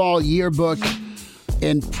 football yearbook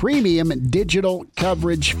and premium digital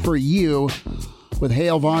coverage for you with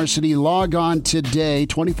Hail Varsity. Log on today,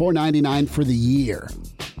 $24.99 for the year.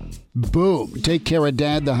 Boom. Take care of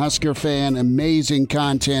Dad, the Husker fan. Amazing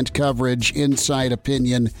content, coverage, insight,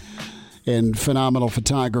 opinion, and phenomenal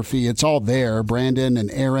photography. It's all there. Brandon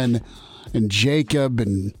and Aaron and Jacob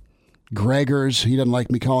and Gregors. He doesn't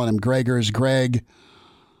like me calling him Gregors. Greg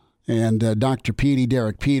and Dr. Petey,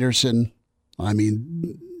 Derek Peterson. I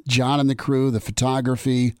mean, John and the crew, the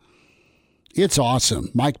photography. It's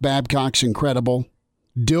awesome. Mike Babcock's incredible.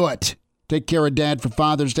 Do it. Take care of Dad for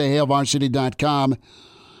Father's Day. HailVarsity.com.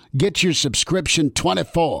 Get your subscription.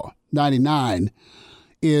 $24.99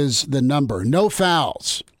 is the number. No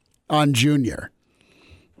fouls on Junior.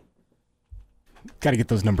 Got to get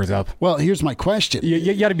those numbers up. Well, here's my question.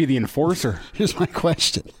 You got to be the enforcer. Here's my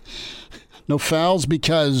question. No fouls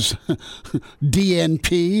because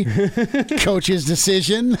DNP, coach's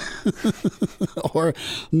decision? Or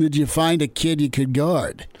did you find a kid you could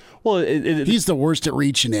guard? Well, he's the worst at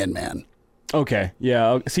reaching in, man. Okay,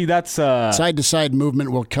 yeah. See, that's... Side-to-side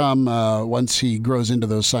movement will come once he grows into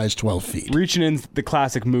those size 12 feet. Reaching in's the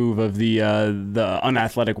classic move of the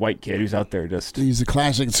unathletic white kid who's out there just... It's a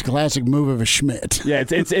classic move of a Schmidt. Yeah,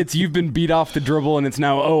 it's you've been beat off the dribble and it's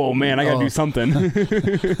now, oh man, I got to do something.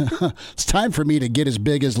 It's time for me to get as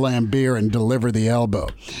big as Lambeer and deliver the elbow.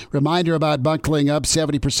 Reminder about buckling up.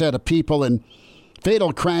 70% of people in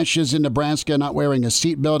fatal crashes in Nebraska not wearing a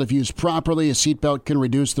seatbelt. If used properly, a seatbelt can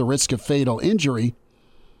reduce the risk of fatal injury.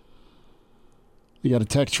 You got a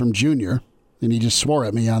text from Junior, and he just swore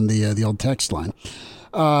at me on the old text line.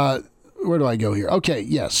 Where do I go here? Okay,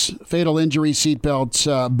 yes. Fatal injury,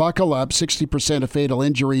 seatbelts. Buckle up. 60% of fatal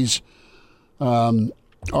injuries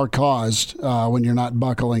are caused when you're not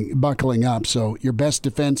buckling up. So your best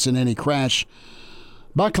defense in any crash.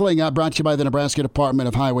 Buckling up, brought to you by the Nebraska Department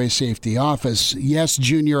of Highway Safety Office. Yes,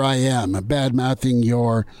 Junior, I am bad-mouthing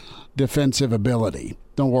your defensive ability.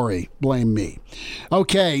 Don't worry, blame me.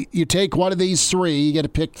 Okay, you take one of these three. You get to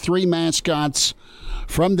pick three mascots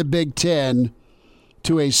from the Big Ten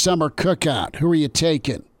to a summer cookout. Who are you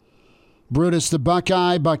taking? Brutus the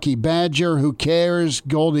Buckeye, Bucky Badger, who cares?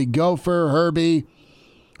 Goldie Gopher, Herbie,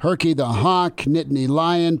 Herky the Hawk, Nittany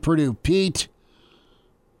Lion, Purdue Pete,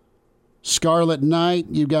 Scarlet Knight,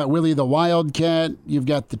 you've got Willie the Wildcat, you've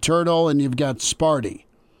got the Turtle, and you've got Sparty.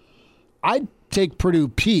 I'd take Purdue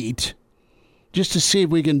Pete just to see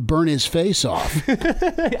if we can burn his face off.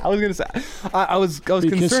 I was gonna say, I was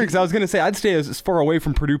concerned because I was gonna say I'd stay as far away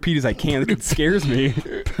from Purdue Pete as I can. It scares me.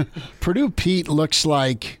 Purdue Pete looks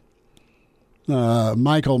like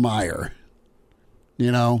Michael Meyer,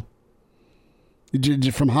 you know,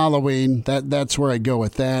 from Halloween. That's where I go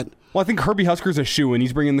with that. Well, I think Herbie Husker's a shoe, and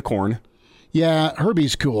he's bringing the corn. Yeah,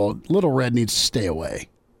 Herbie's cool. Little Red needs to stay away.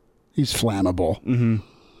 He's flammable. Mm-hmm.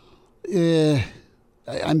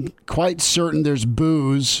 I'm quite certain there's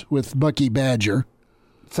booze with Bucky Badger.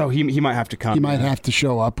 So he might have to come. He might have to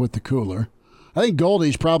show up with the cooler. I think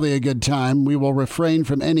Goldie's probably a good time. We will refrain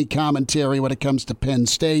from any commentary when it comes to Penn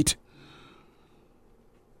State.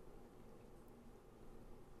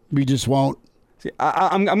 We just won't. See,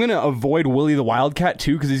 I'm going to avoid Willie the Wildcat,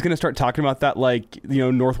 too, because he's going to start talking about that, like, you know,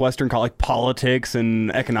 Northwestern, like politics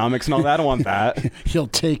and economics and all that. I don't want that. He'll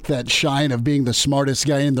take that shine of being the smartest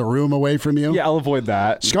guy in the room away from you. Yeah, I'll avoid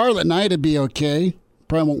that. Scarlet Knight would be okay.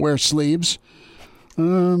 Probably won't wear sleeves.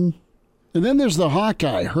 And then there's the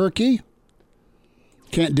Hawkeye, Herky.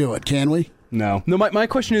 Can't do it, can we? No. My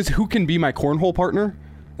question is, who can be my cornhole partner?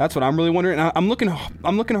 That's what I'm really wondering. I'm looking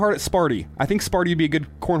hard at Sparty. I think Sparty would be a good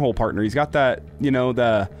cornhole partner. He's got that, you know,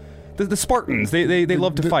 the Spartans. They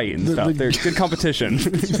love to fight and stuff. They're good competition.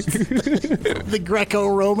 The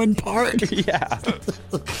Greco-Roman part. Yeah.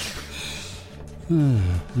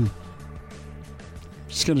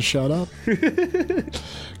 Just gonna shut up.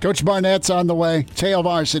 Coach Barnett's on the way. Hail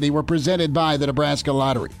Varsity. We're presented by the Nebraska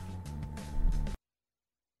Lottery.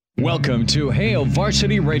 Welcome to Hail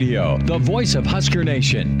Varsity Radio, the voice of Husker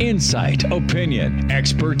Nation. Insight, opinion,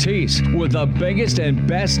 expertise, with the biggest and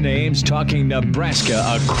best names talking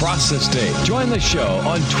Nebraska across the state. Join the show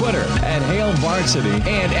on Twitter at Hail Varsity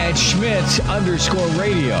and at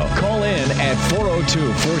Schmitz_radio. Call in at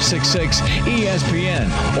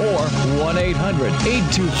 402-466-ESPN or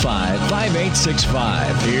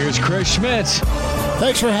 1-800-825-5865. Here's Chris Schmitz.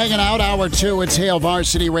 Thanks for hanging out. Hour 2, it's Hail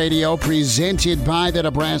Varsity Radio, presented by the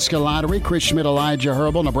Nebraska Lottery. Chris Schmidt, Elijah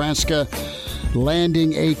Herbal. Nebraska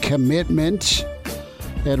landing a commitment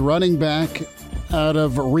at running back out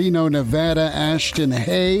of Reno, Nevada. Ashton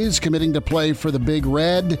Hayes committing to play for the Big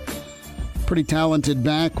Red. Pretty talented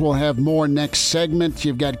back. We'll have more next segment.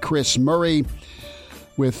 You've got Chris Murray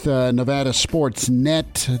with Nevada Sports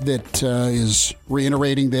Net that is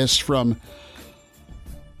reiterating this from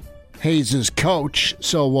Hayes' coach.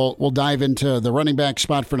 So we'll dive into the running back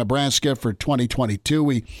spot for Nebraska for 2022.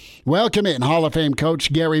 We welcome in Hall of Fame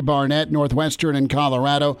coach Gary Barnett, Northwestern in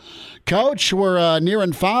Colorado. Coach, we're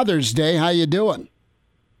nearing Father's Day. How you doing?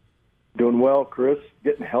 Doing well, Chris.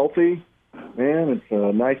 Getting healthy. Man, it's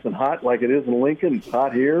nice and hot like it is in Lincoln. It's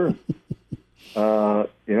hot here.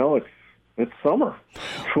 It's summer.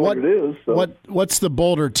 That's what it is. So. What's the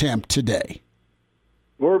Boulder temp today?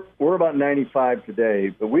 We're about 95 today,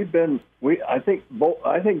 but I think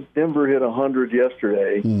Denver hit 100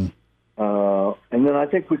 yesterday, and then I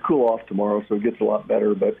think we cool off tomorrow, so it gets a lot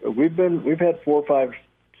better. But we've had 4 or 5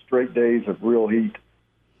 straight days of real heat.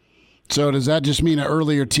 So does that just mean an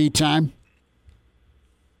earlier tea time?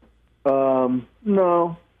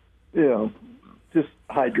 No, just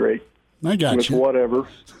hydrate. I got with you. Whatever.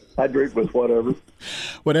 Hydrate with whatever.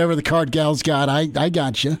 Whatever the card gal's got, I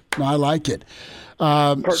got you. No, I like it.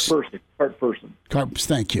 Card person.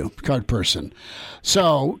 Thank you, card person.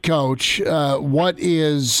 So, Coach, what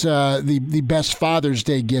is the best Father's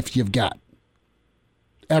Day gift you've got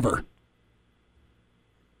ever?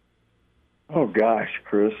 Oh gosh,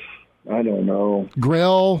 Chris, I don't know.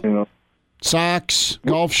 Grill, socks,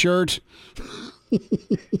 golf shirt.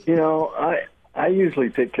 I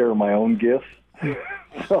usually take care of my own gifts.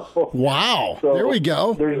 Wow! There we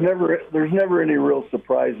go. There's never any real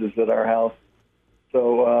surprises at our house.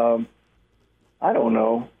 So I don't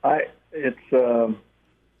know. It's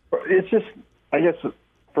just, I guess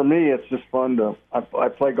for me it's just fun to. I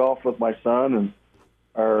play golf with my son, and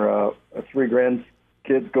our 3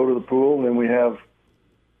 grandkids go to the pool, and then we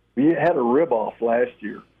had a rib off last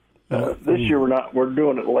year. This year we're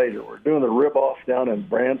doing it later. We're doing the rib off down in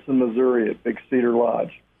Branson, Missouri at Big Cedar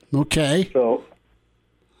Lodge. Okay. So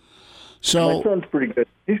my son's pretty good.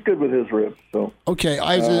 He's good with his ribs. So okay,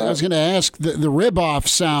 I was going to ask the rib off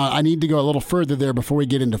sound. I need to go a little further there before we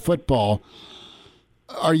get into football.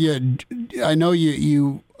 Are you? I know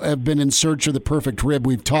you have been in search of the perfect rib.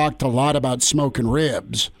 We've talked a lot about smoking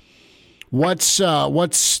ribs. What's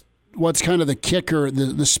kind of the kicker,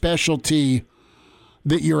 the specialty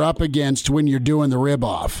that you're up against when you're doing the rib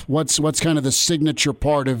off? What's kind of the signature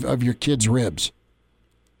part of your kids' ribs?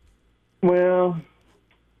 Well,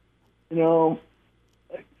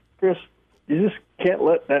 Chris, you just can't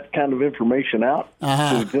let that kind of information out to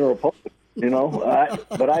the general public,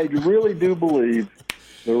 but I really do believe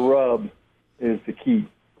the rub is the key.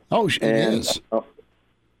 Oh, it is.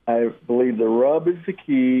 I believe the rub is the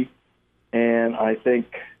key, and I think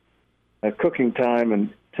cooking time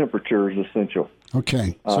and temperature is essential.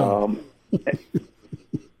 Okay.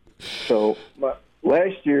 So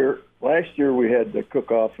last year we had the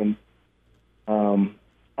cook-off, and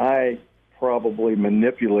I probably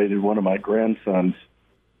manipulated one of my grandsons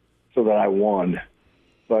so that I won.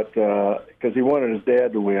 But because he wanted his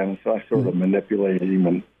dad to win, so I sort of manipulated him.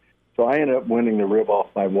 And so I ended up winning the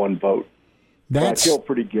rib-off by 1 vote. I feel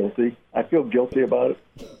pretty guilty. I feel guilty about it,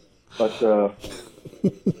 but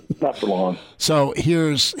not for long. So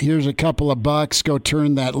here's a couple of bucks. Go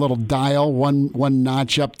turn that little dial one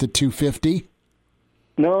notch up to 250.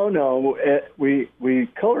 No. We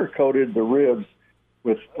color-coded the ribs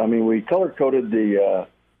we color-coded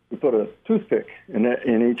we put a toothpick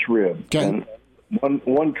in each rib. Okay. And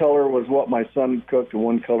one color was what my son cooked, and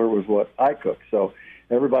one color was what I cooked. So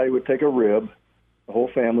everybody would take a rib, the whole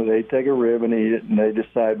family, they'd take a rib and eat it, and they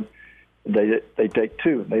decide, they take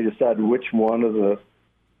 2. They decide which one of the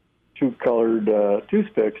 2 colored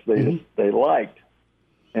toothpicks they liked.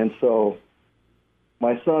 And so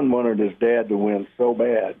my son wanted his dad to win so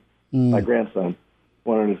bad. My grandson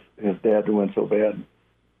wanted his dad to win so bad.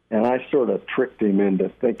 And I sort of tricked him into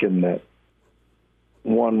thinking that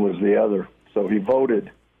one was the other. So he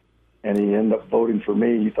voted, and he ended up voting for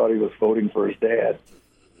me. He thought he was voting for his dad.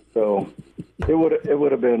 So it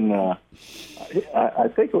would have been, I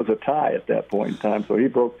think it was a tie at that point in time. So he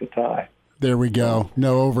broke the tie. There we go.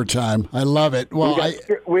 No overtime. I love it. Well,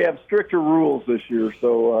 we have stricter rules this year,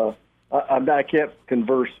 so I can't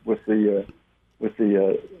converse with the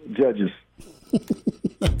judges.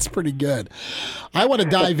 That's pretty good. I want to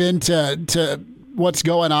dive into what's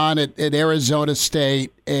going on at Arizona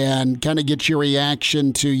State and kind of get your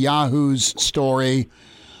reaction to Yahoo's story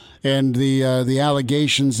and the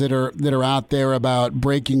allegations that are out there about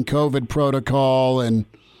breaking COVID protocol and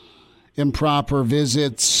improper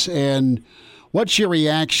visits. And what's your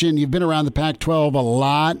reaction? You've been around the Pac-12 a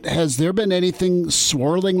lot. Has there been anything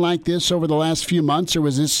swirling like this over the last few months, or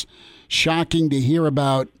was this shocking to hear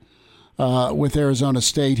about with Arizona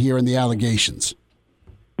State here and the allegations?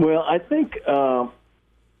 Well, I think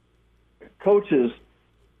coaches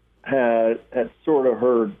had sort of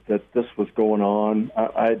heard that this was going on.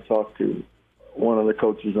 I had talked to one of the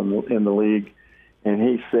coaches in the league, and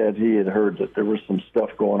he said he had heard that there was some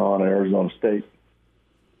stuff going on at Arizona State.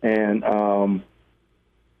 And,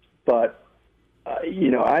 but,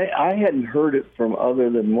 I hadn't heard it from other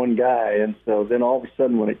than one guy. And so then all of a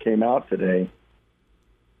sudden when it came out today,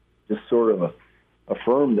 just sort of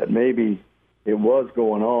affirmed that maybe it was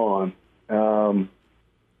going on.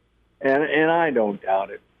 And I don't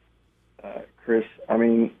doubt it, Chris. I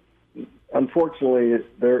mean, unfortunately,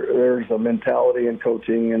 there's a mentality in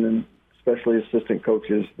coaching, and especially assistant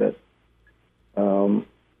coaches, that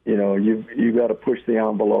you've got to push the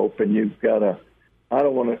envelope, and you've got to. I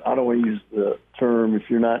don't want to use the term, if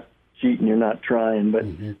you're not cheating, you're not trying, but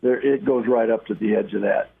it goes right up to the edge of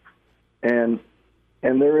that, and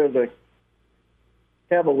there is a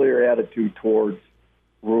cavalier attitude towards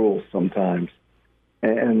rules sometimes,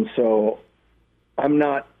 and so I'm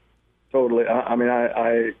not totally.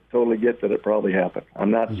 I totally get that it probably happened.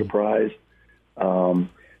 I'm not surprised. The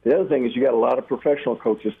other thing is you got a lot of professional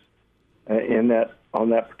coaches on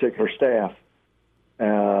that particular staff,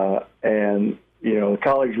 and the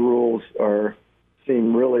college rules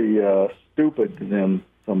seem really stupid to them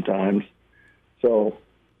sometimes. So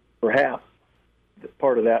perhaps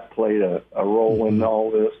part of that played a role in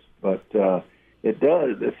all this, but it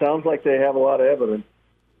does. It sounds like they have a lot of evidence.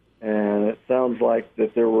 And it sounds like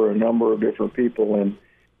that there were a number of different people. And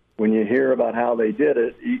when you hear about how they did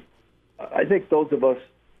it, I think those of us,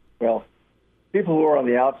 people who are on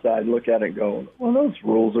the outside look at it and go, well, those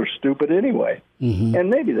rules are stupid anyway.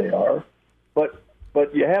 And maybe they are, but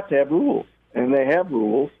you have to have rules. And they have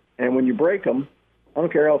rules. And when you break them, I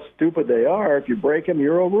don't care how stupid they are, if you break them,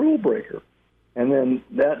 you're a rule breaker. And then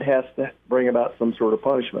that has to bring about some sort of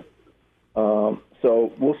punishment.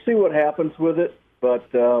 So we'll see what happens with it. But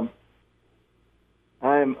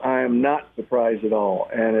I'm not surprised at all.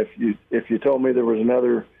 And if you told me there was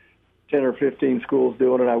another 10 or 15 schools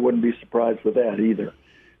doing it, I wouldn't be surprised with that either.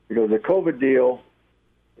 Because the COVID deal,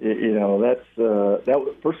 that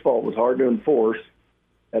first of all, it was hard to enforce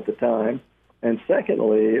at the time, and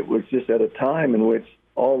secondly, it was just at a time in which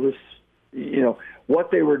all this,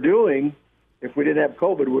 what they were doing, if we didn't have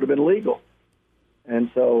COVID, would have been legal.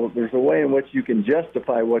 And so there's a way in which you can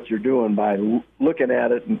justify what you're doing by looking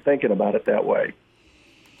at it and thinking about it that way.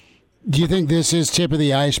 Do you think this is tip of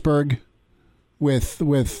the iceberg with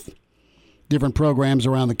different programs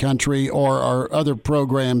around the country, or are other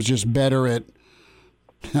programs just better at,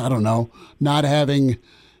 I don't know, not having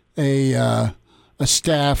a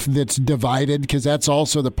staff that's divided? Because that's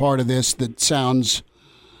also the part of this that sounds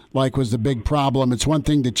like was the big problem. It's one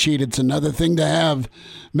thing to cheat. It's another thing to have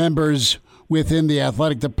members within the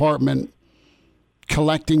athletic department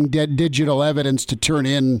collecting digital evidence to turn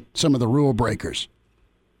in some of the rule breakers.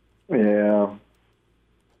 Yeah.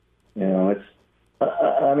 It's.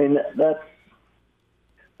 I mean, that's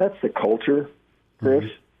the culture, Chris.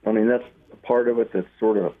 I mean, that's a part of it that's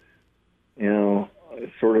sort of, I don't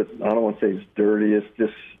want to say it's dirty. It's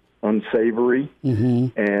just unsavory.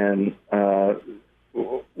 And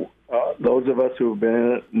those of us who have been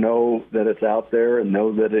in it know that it's out there and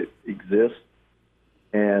know that it exists.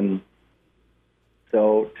 And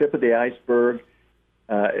so tip of the iceberg,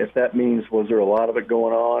 if that means was there a lot of it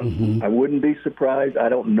going on, I wouldn't be surprised. I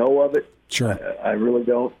don't know of it. Sure. I really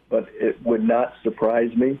don't, but it would not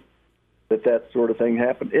surprise me that sort of thing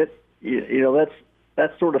happened.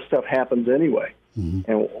 That sort of stuff happens anyway.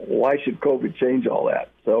 And why should COVID change all that?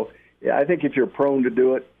 So yeah, I think if you're prone to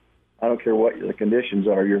do it, I don't care what the conditions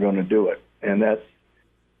are, you're going to do it. And that's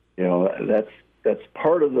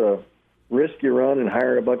part of the risk you run in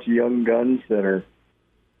hiring a bunch of young guns that are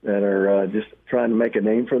just trying to make a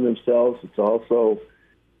name for themselves. It's also,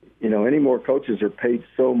 any more coaches are paid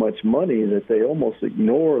so much money that they almost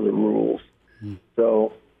ignore the rules.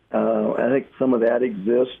 So I think some of that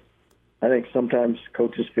exists. I think sometimes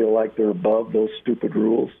coaches feel like they're above those stupid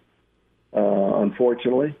rules,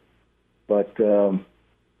 unfortunately. But,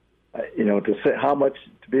 to say how much,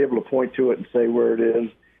 to be able to point to it and say where it is,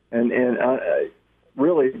 and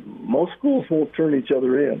really, most schools won't turn each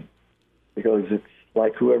other in because it's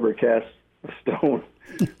like whoever casts a stone,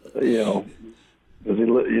 you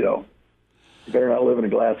better not live in a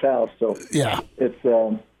glass house. So yeah, it's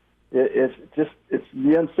the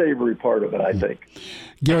unsavory part of it, I think.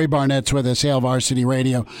 Gary Barnett's with us, Hail Varsity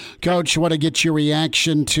Radio. Coach, I want to get your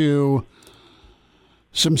reaction to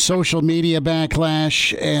some social media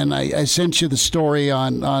backlash, and I sent you the story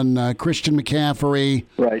on Christian McCaffrey,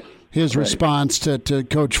 right? His response to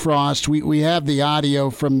Coach Frost. We have the audio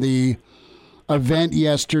from the event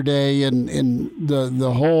yesterday, and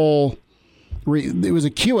the whole it was a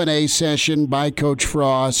Q&A session by Coach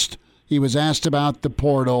Frost. He was asked about the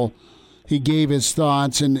portal. He gave his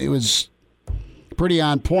thoughts, and it was pretty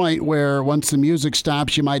on point where once the music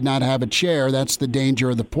stops, you might not have a chair. That's the danger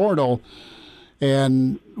of the portal.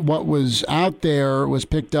 And what was out there was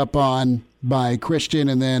picked up on by Christian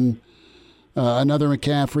and then another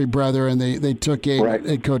McCaffrey brother, and they took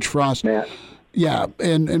at Coach Frost. Matt. Yeah,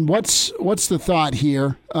 and what's the thought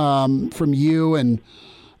here from you? And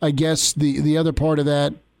I guess the other part of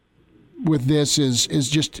that with this is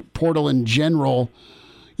just portal in general.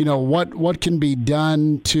 You know, what can be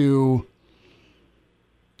done to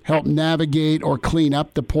help navigate or clean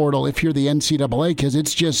up the portal if you're the NCAA, because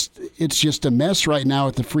it's just a mess right now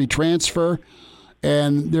with the free transfer,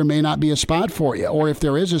 and there may not be a spot for you. Or if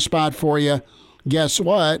there is a spot for you, guess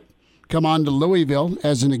what? Come on to Louisville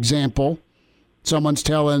as an example. Someone's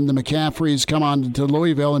telling the McCaffreys, come on to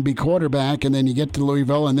Louisville and be quarterback, and then you get to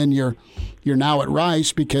Louisville, and then you're now at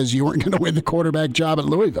Rice because you weren't going to win the quarterback job at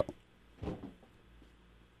Louisville.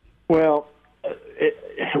 Well,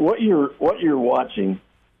 what you're watching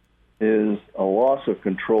is a loss of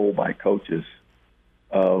control by coaches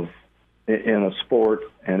in a sport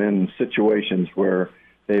and in situations where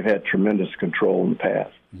they've had tremendous control in the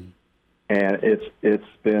past. And it's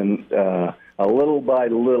been a little by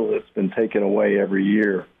little, it's been taken away every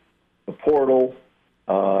year. The portal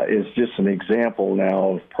is just an example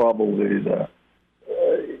now of probably the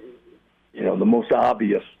most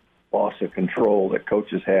obvious loss of control that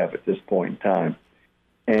coaches have at this point in time.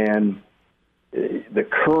 And the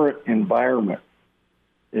current environment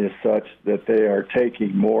is such that they are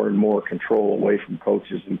taking more and more control away from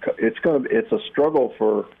coaches, and it's a struggle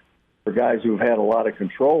for guys who've had a lot of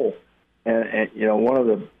control. And one of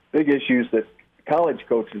the big issues that college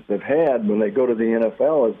coaches have had when they go to the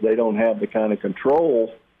NFL is they don't have the kind of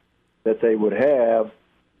control that they would have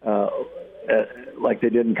like they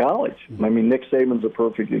did in college. I mean, Nick Saban's a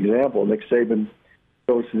perfect example. Nick Saban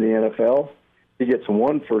goes to the NFL. He gets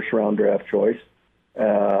one first-round draft choice,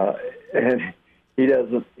 and he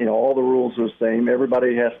doesn't. All the rules are the same.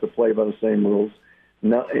 Everybody has to play by the same rules.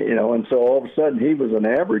 No, and so all of a sudden he was an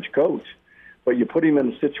average coach. But you put him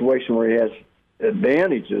in a situation where he has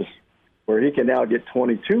advantages, where he can now get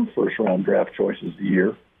 22 first-round draft choices a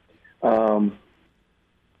year.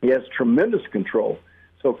 He has tremendous control.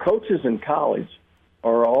 So coaches in college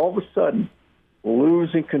are all of a sudden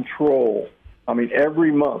losing control. I mean,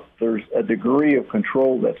 every month there's a degree of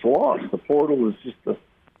control that's lost. The portal is just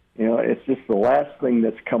it's just the last thing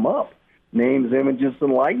that's come up. Names, images,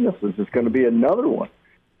 and likenesses is going to be another one.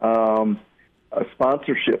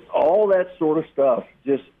 Sponsorship, all that sort of stuff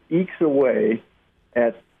just ekes away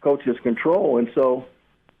at coaches' control. And so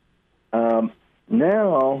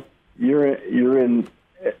now you're in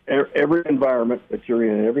every environment that you're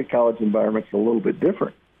in, every college environment is a little bit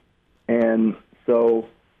different. And so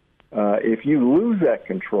if you lose that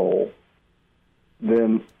control,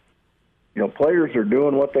 then players are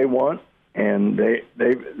doing what they want, and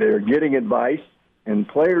they're getting advice, and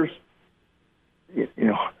players,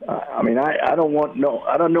 I mean, I don't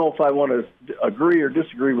know if I want to agree or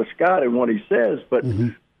disagree with Scott in what he says, but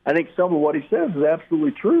I think some of what he says is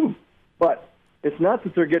absolutely true. But it's not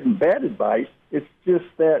that they're getting bad advice. It's just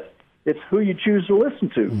that it's who you choose to listen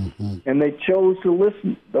to. And they chose to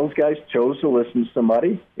listen. Those guys chose to listen to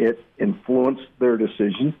somebody. It influenced their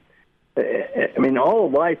decision. I mean, all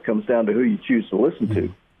of life comes down to who you choose to listen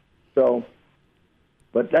to. So,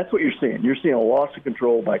 but that's what you're seeing. You're seeing a loss of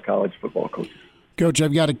control by college football coaches. Coach,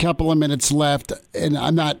 I've got a couple of minutes left, and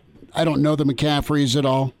I don't know the McCaffreys at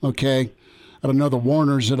all, okay? I don't know the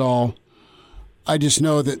Warners at all. I just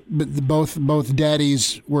know that both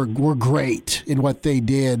daddies were great in what they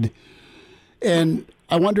did. And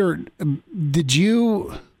I wonder, did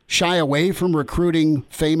you shy away from recruiting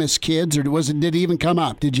famous kids, or did it even come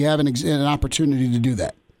up? Did you have an opportunity to do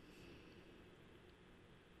that?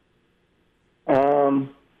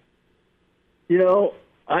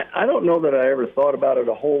 I don't know that I ever thought about it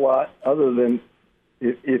a whole lot, other than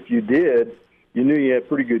if you did, you knew you had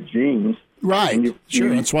pretty good genes. Right.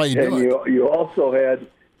 That's why you do it. You also had,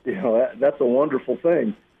 that's a wonderful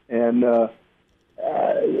thing. And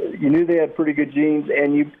you knew they had pretty good genes,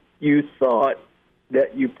 and you thought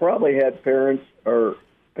that you probably had parents or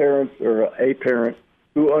a parent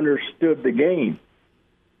who understood the game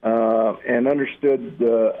and understood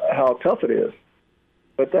how tough it is.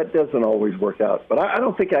 But that doesn't always work out. But I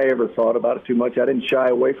don't think I ever thought about it too much. I didn't shy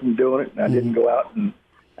away from doing it, and I didn't go out and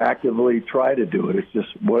actively try to do it. It's just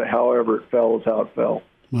however it fell is how it fell.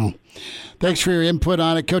 Well, thanks for your input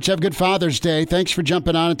on it, Coach. Have a good Father's Day. Thanks for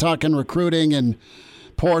jumping on and talking recruiting and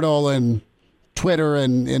portal and Twitter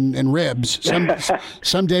and ribs.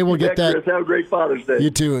 Someday we'll get that. Chris, have a great Father's Day. You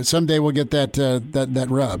too. Someday we'll get that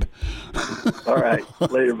rub. All right.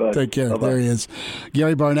 Later, bud. Take care. Bye-bye. There he is.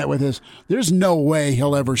 Gary Barnett with us. There's no way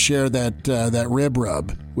he'll ever share that rib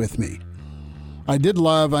rub with me. I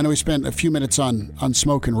know we spent a few minutes on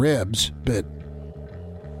smoking ribs, but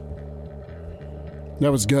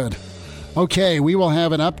that was good. Okay, we will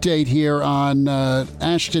have an update here on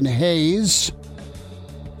Ashton Hayes,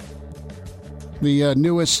 the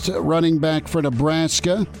newest running back for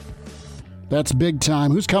Nebraska. That's big time.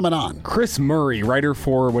 Who's coming on? Chris Murray, writer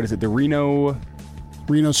for, the Reno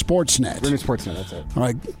Sportsnet. Reno Sportsnet, that's it. All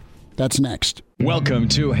right, that's next. Welcome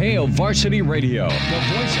to Hail Varsity Radio,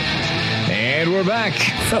 the voice of... And we're back.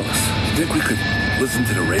 Fellas, think we could listen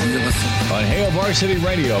to the radio lesson? On Hail Varsity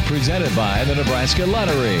Radio, presented by the Nebraska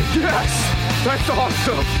Lottery. Yes! That's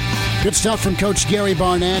awesome! Good stuff from Coach Gary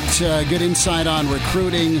Barnett. Good insight on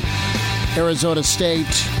recruiting, Arizona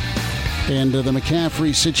State, and the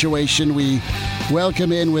McCaffrey situation. We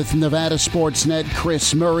welcome in with Nevada Sportsnet,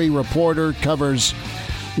 Chris Murray, reporter, covers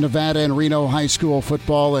Nevada and Reno high school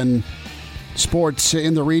football and sports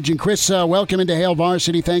in the region. Chris, welcome into Hail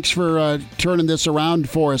Varsity. Thanks for turning this around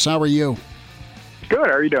for us. How are you? Good.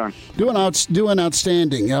 How are you doing? Doing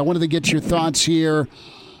outstanding. I wanted to get your thoughts here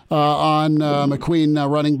on McQueen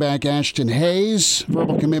running back Ashton Hayes.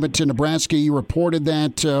 Verbal commitment to Nebraska. You reported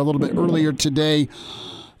that a little bit earlier today.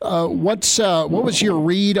 What was your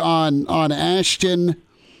read on Ashton,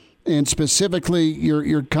 and specifically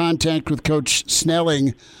your contact with Coach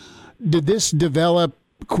Snelling? Did this develop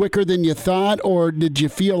quicker than you thought, or did you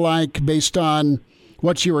feel like, based on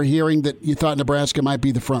what you were hearing, that you thought Nebraska might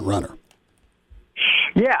be the front runner?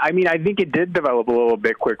 Yeah, I think it did develop a little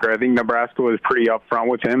bit quicker. I think Nebraska was pretty upfront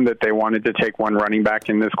with him that they wanted to take one running back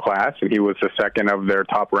in this class, and he was the second of their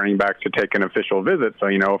top running backs to take an official visit. So,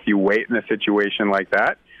 if you wait in a situation like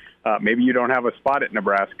that, maybe you don't have a spot at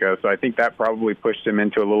Nebraska. So I think that probably pushed him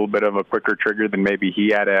into a little bit of a quicker trigger than maybe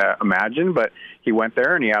he had imagined. But he went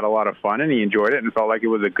there and he had a lot of fun and he enjoyed it and felt like it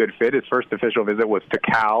was a good fit. His first official visit was to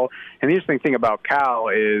Cal. And the interesting thing about Cal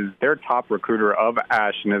is their top recruiter of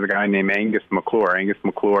Ashton is a guy named Angus McClure. Angus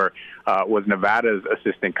McClure was Nevada's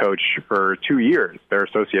assistant coach for 2 years, their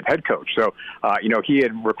associate head coach. So, he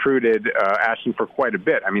had recruited Ashton for quite a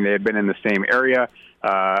bit. They had been in the same area.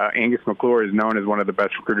 Angus McClure is known as one of the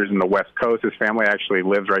best recruiters in the West Coast. His family actually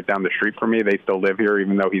lives right down the street from me. They still live here,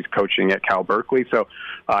 even though he's coaching at Cal Berkeley. So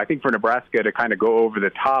I think for Nebraska to kind of go over the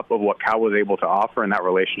top of what Cal was able to offer and that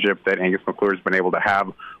relationship that Angus McClure has been able to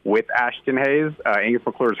have with Ashton Hayes, Angus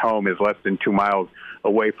McClure's home is less than 2 miles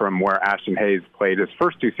away from where Ashton Hayes played his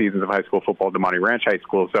first 2 seasons of high school football at Demonte Ranch High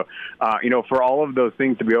School. So, for all of those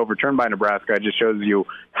things to be overturned by Nebraska, it just shows you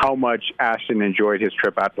how much Ashton enjoyed his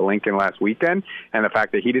trip out to Lincoln last weekend, and the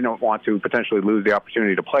fact that he didn't want to potentially lose the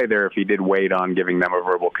opportunity to play there if he did wait on giving them a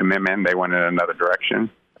verbal commitment. They went in another direction.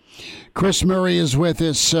 Chris Murray is with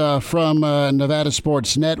us from Nevada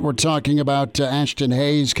Sportsnet. We're talking about Ashton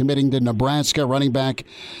Hayes committing to Nebraska, running back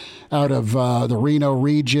out of the Reno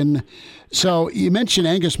region. So you mentioned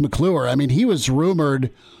Angus McClure. He was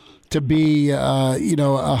rumored to be,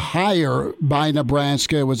 a hire by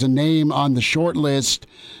Nebraska. It was a name on the short list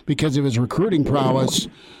because of his recruiting prowess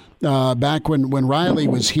back when Riley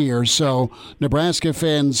was here. So Nebraska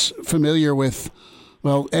fans familiar with,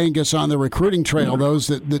 Angus on the recruiting trail, those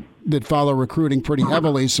that follow recruiting pretty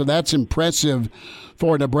heavily. So that's impressive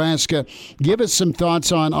for Nebraska. Give us some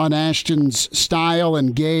thoughts on Ashton's style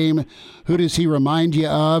and game. Who does he remind you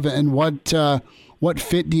of, and what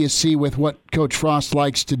fit do you see with what Coach Frost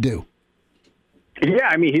likes to do?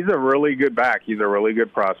 Yeah, he's a really good back. He's a really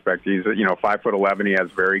good prospect. He's 5'11". He has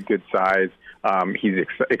very good size. He's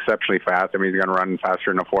exceptionally fast. He's going to run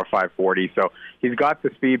faster than a 4.5 40. So he's got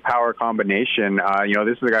the speed power combination.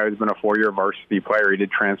 This is a guy who's been a 4-year varsity player. He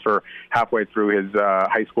did transfer halfway through his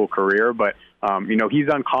high school career, but he's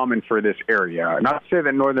uncommon for this area. Not to say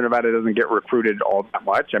that Northern Nevada doesn't get recruited all that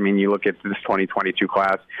much. You look at this 2022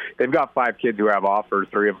 class, they've got 5 kids who have offers,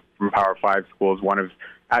 3 of them from Power 5 schools. One of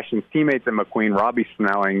Ashton's teammates at McQueen, Robbie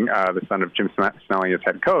Snelling, the son of Jim Snelling as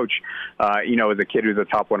head coach, is a kid who's a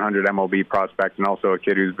top 100 MLB prospect and also a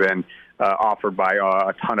kid who's been offered by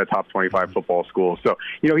a ton of top 25 football schools. So,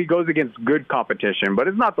 he goes against good competition, but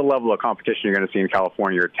it's not the level of competition you're going to see in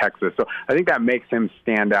California or Texas. So I think that makes him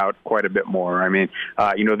stand out quite a bit more.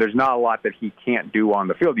 There's not a lot that he can't do on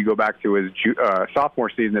the field. You go back to his sophomore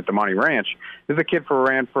season at Demonte Ranch. This is a kid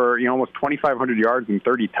ran for almost 2,500 yards and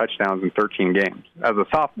 30 touchdowns in 13 games as a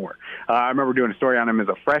sophomore. I remember doing a story on him as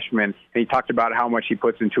a freshman, and he talked about how much he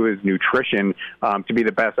puts into his nutrition to be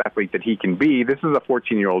the best athlete that he can be. This is a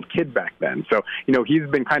 14-year-old kid back back then. So, he's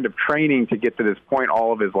been kind of training to get to this point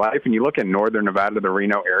all of his life. And you look at northern Nevada, the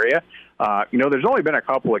Reno area, there's only been a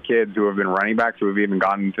couple of kids who have been running backs who have even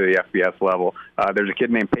gotten to the FBS level. There's a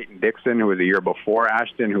kid named Peyton Dixon who was a year before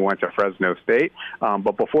Ashton who went to Fresno State.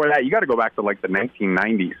 But before that, you got to go back to like the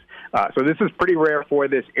 1990s. So this is pretty rare for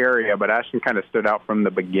this area, but Ashton kind of stood out from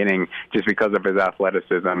the beginning just because of his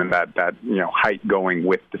athleticism and that height going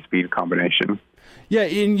with the speed combination. Yeah,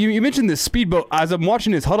 and you mentioned this speed, but as I'm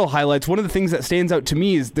watching his huddle highlights, one of the things that stands out to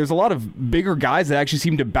me is there's a lot of bigger guys that actually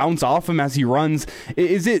seem to bounce off him as he runs.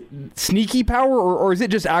 Is it sneaky power, or is it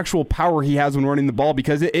just actual power he has when running the ball?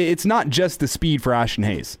 Because it's not just the speed for Ashton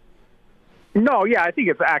Hayes. No, yeah, I think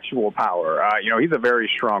it's actual power. He's a very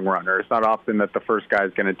strong runner. It's not often that the first guy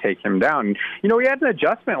is going to take him down. He had an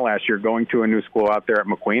adjustment last year going to a new school out there at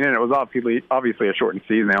McQueen, and it was obviously a shortened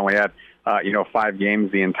season. They only had 5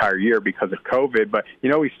 games the entire year because of COVID. But,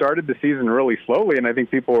 he started the season really slowly, and I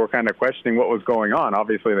think people were kind of questioning what was going on.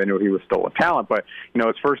 Obviously, they knew he was still a talent, but, his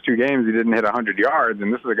first 2 games, he didn't hit 100 yards,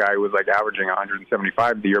 and this is a guy who was, averaging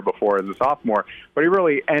 175 the year before as a sophomore. But he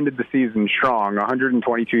really ended the season strong,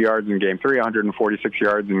 122 yards in Game 3, 146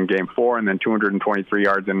 yards in Game 4, and then 223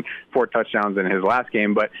 yards and 4 touchdowns in his last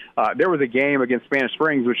game. But there was a game against Spanish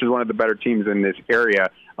Springs, which is one of the better teams in this area.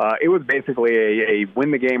 It was basically a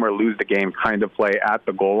win the game or lose the game kind of play at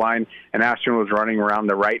the goal line, and Ashton was running around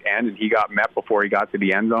the right end, and he got met before he got to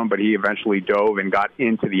the end zone, but he eventually dove and got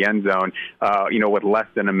into the end zone, with less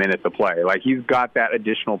than a minute to play. He's got that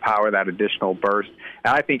additional power, that additional burst,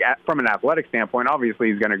 and I think from an athletic standpoint,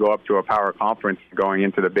 obviously he's going to go up to a power conference going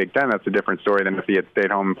into the Big Ten. That's a different story than if he had stayed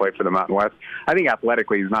home and played for the Mountain West. I think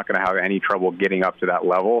athletically he's not going to have any trouble getting up to that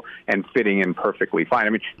level and fitting in perfectly fine. I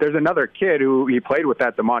mean, there's another kid who he played with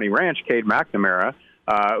at the Monty Ranch, Cade McNamara,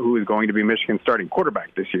 who is going to be Michigan's starting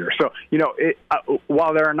quarterback this year. So,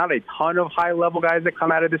 while there are not a ton of high-level guys that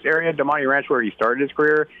come out of this area, DeMonty Ranch, where he started his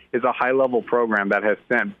career, is a high-level program that has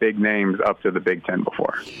sent big names up to the Big Ten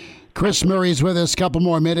before. Chris Murray's with us. A couple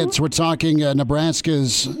more minutes. We're talking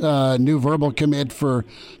Nebraska's new verbal commit for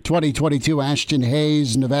 2022. Ashton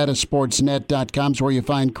Hayes, NevadaSportsNet.com is where you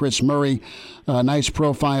find Chris Murray. Nice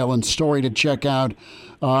profile and story to check out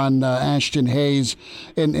on Ashton Hayes.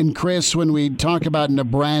 And Chris, when we talk about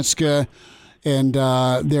Nebraska and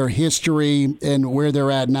their history and where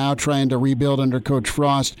they're at now trying to rebuild under Coach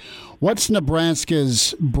Frost, what's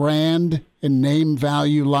Nebraska's brand and name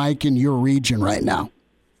value like in your region right now?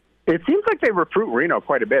 It seems like they recruit Reno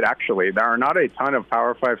quite a bit, actually. There are not a ton of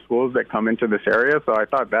Power 5 schools that come into this area, so I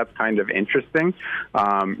thought that's kind of interesting.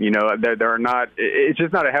 There are not – it's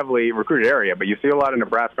just not a heavily recruited area, but you see a lot of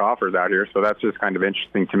Nebraska offers out here, so that's just kind of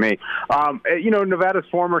interesting to me. Nevada's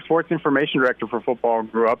former sports information director for football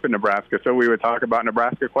grew up in Nebraska, so we would talk about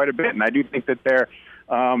Nebraska quite a bit, and I do think that they're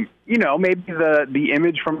maybe the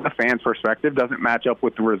image from the fans' perspective doesn't match up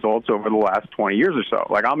with the results over the last 20 years or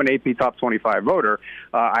so. I'm an AP Top 25 voter.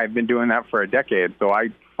 I've been doing that for a decade, so I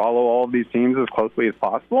follow all of these teams as closely as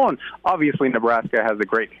possible. And obviously Nebraska has a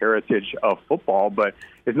great heritage of football, but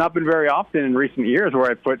it's not been very often in recent years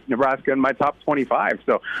where I put Nebraska in my top 25.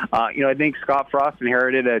 So, I think Scott Frost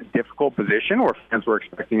inherited a difficult position where fans were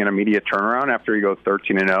expecting an immediate turnaround after he goes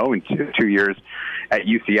 13-0 in 2 years at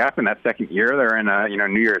UCF. In that second year, they're in a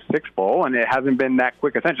New Year's Six Bowl, and it hasn't been that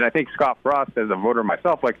quick ascension. I think Scott Frost, as a voter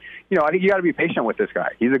myself, I think you got to be patient with this guy.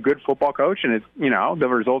 He's a good football coach, and it's the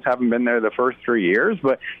results haven't been there the first 3 years,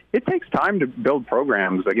 but it takes time to build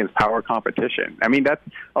programs against power competition. I mean, that's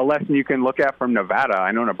a lesson you can look at from Nevada.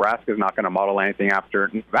 I know Nebraska is not going to model anything after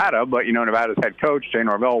Nevada, but Nevada's head coach Jay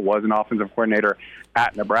Norvell was an offensive coordinator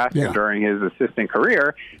at Nebraska during his assistant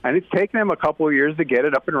career, and it's taken him a couple of years to get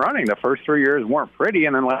it up and running. The first 3 years weren't pretty,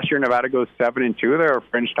 and then last year Nevada goes 7-2. They're a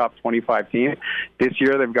fringe top 25 team. This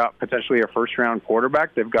year they've got potentially a first-round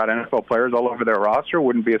quarterback. They've got NFL players all over their roster.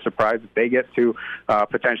 Wouldn't be a surprise if they get to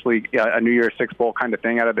potentially a New Year's Six Bowl kind of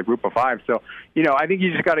thing out of the group of 5. So, I think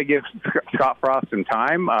you just got to give Scott Frost some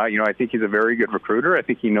time. I think he's a very good recruiter. I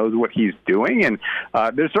think he knows what he's doing, and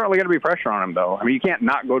there's certainly going to be pressure on him, though. I mean, you can't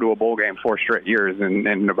not go to a bowl game 4 straight years, and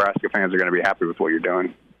Nebraska fans are going to be happy with what you're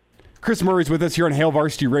doing. Chris Murray's with us here on Hail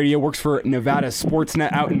Varsity Radio, works for Nevada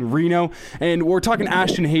Sportsnet out in Reno, and we're talking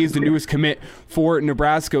Ashton Hayes, the newest commit for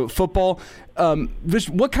Nebraska football.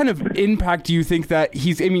 What kind of impact do you think that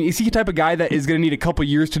is he the type of guy that is going to need a couple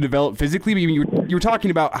years to develop physically? I mean, you were talking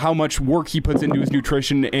about how much work he puts into his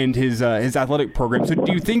nutrition and his athletic program. So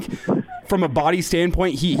do you think from a body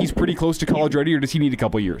standpoint, he's pretty close to college ready, or does he need a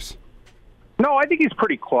couple years? No, I think he's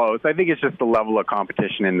pretty close. I think it's just the level of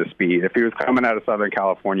competition and the speed. If he was coming out of Southern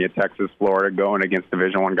California, Texas, Florida, going against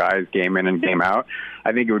Division I guys game in and game out,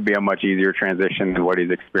 I think it would be a much easier transition than what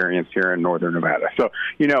he's experienced here in Northern Nevada. So,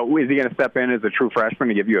 is he going to step in as a true freshman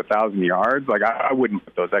to give you 1,000 yards? Like, I wouldn't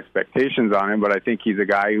put those expectations on him, but I think he's a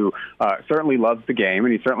guy who certainly loves the game,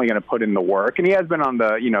 and he's certainly going to put in the work. And he has been on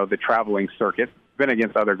the traveling circuit, been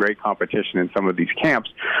against other great competition in some of these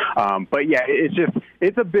camps. But yeah,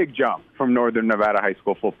 it's a big jump from Northern Nevada high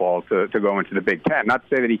school football to go into the Big Ten. Not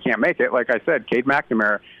to say that he can't make it. Like I said, Cade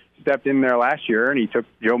McNamara stepped in there last year and he took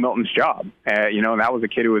Joe Milton's job. And that was a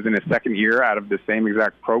kid who was in his second year out of the same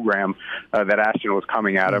exact program that Ashton was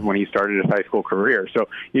coming out of when he started his high school career. So,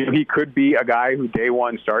 he could be a guy who day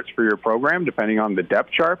one starts for your program, depending on the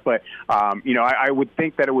depth chart. But, I would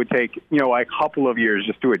think that it would take, a couple of years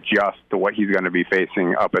just to adjust to what he's going to be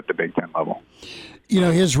facing up at the Big Ten level.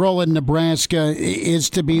 His role in Nebraska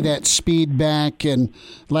is to be that speed back. And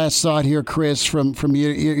last thought here, Chris, from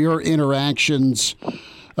your interactions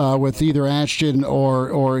with either Ashton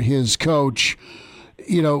or his coach,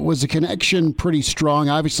 was the connection pretty strong?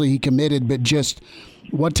 Obviously, he committed, but just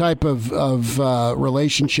what type of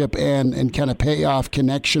relationship and kind of payoff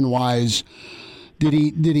connection-wise did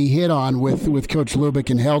he hit on with Coach Lubick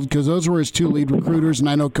and Held? Because those were his two lead recruiters, and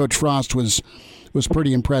I know Coach Frost was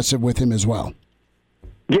pretty impressive with him as well.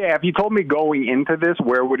 Yeah, if you told me going into this,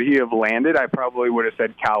 where would he have landed, I probably would have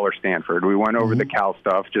said Cal or Stanford. We went over the Cal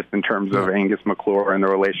stuff just in terms of Angus McClure and the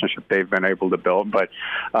relationship they've been able to build. But,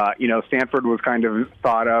 Stanford was kind of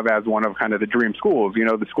thought of as one of kind of the dream schools,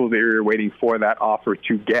 the schools that you're waiting for that offer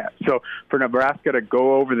to get. So for Nebraska to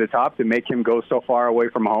go over the top, to make him go so far away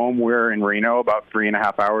from home, we're in Reno, about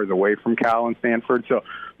 3.5 hours away from Cal and Stanford. So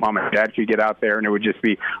Mom and Dad could get out there, and it would just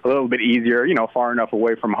be a little bit easier, far enough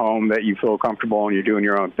away from home that you feel comfortable and you're doing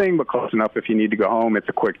your own thing, but close enough if you need to go home. It's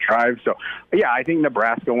a quick drive. So, yeah, I think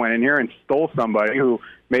Nebraska went in here and stole somebody who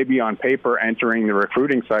maybe on paper entering the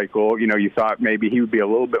recruiting cycle, you thought maybe he would be a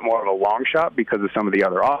little bit more of a long shot because of some of the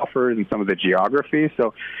other offers and some of the geography.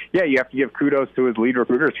 So, yeah, you have to give kudos to his lead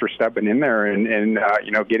recruiters for stepping in there and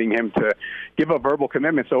getting him to give a verbal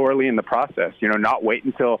commitment so early in the process, not wait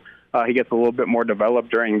until he gets a little bit more developed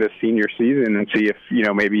during this senior season and see if,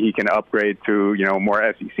 maybe he can upgrade to, more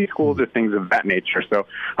SEC schools or things of that nature. So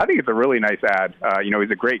I think it's a really nice add.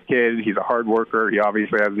 He's a great kid. He's a hard worker. He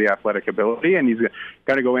obviously has the athletic ability, and he's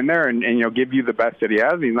got to go in there and give you the best that he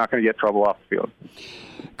has. He's not going to get trouble off the field.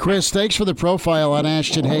 Chris, thanks for the profile on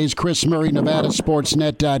Ashton Hayes. Chris Murray,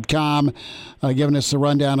 NevadaSportsNet.com, giving us the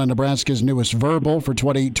rundown on Nebraska's newest verbal for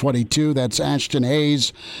 2022. That's Ashton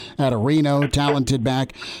Hayes out of Reno, talented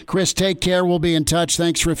back. Chris, take care. We'll be in touch.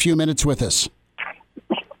 Thanks for a few minutes with us.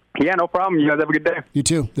 Yeah, no problem. You guys have a good day. You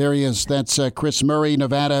too. There he is. That's Chris Murray,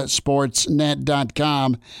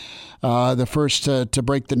 NevadaSportsNet.com. The first to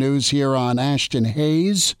break the news here on Ashton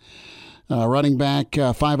Hayes. Running back,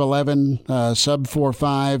 5'11", sub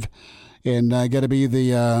 4.5, and got to be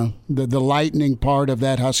the lightning part of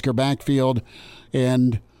that Husker backfield.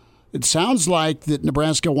 And it sounds like that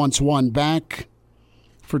Nebraska wants one back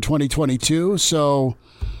for 2022. So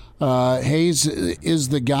Hayes is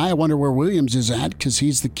the guy. I wonder where Williams is at, because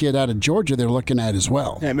he's the kid out of Georgia they're looking at as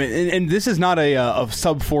well. Yeah, I mean, and this is not a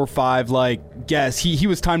sub 4.5 guess. He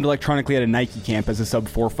was timed electronically at a Nike camp as a sub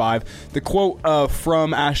 4.5. The quote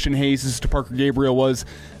from Ashton Hayes to Parker Gabriel was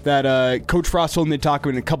that Coach Frost told me to talk to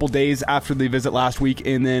him in a couple days after the visit last week,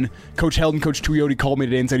 and then Coach Held and Coach Tuioti called me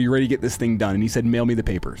today and said, "Are you ready to get this thing done?" And he said, "Mail me the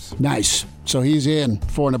papers." Nice. So he's in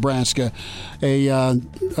for Nebraska.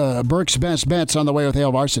 Burke's Best Bets on the way with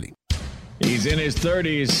Hail Varsity. He's in his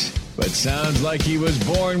 30s, but sounds like he was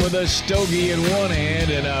born with a stogie in one hand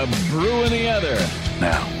and a brew in the other.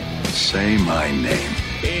 Now, say my name.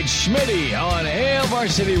 It's Schmitty on Hail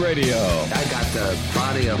Varsity Radio. I got the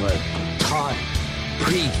body of a taut,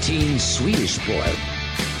 preteen Swedish boy.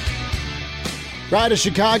 Right, to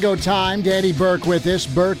Chicago time. Daddy Burke with us.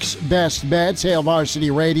 Burke's Best Bets, Hail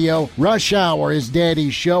Varsity Radio. Rush Hour is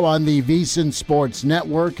Daddy's show on the VSiN Sports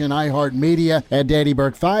Network and iHeartMedia at Daddy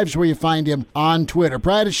Burke 5's, where you find him on Twitter.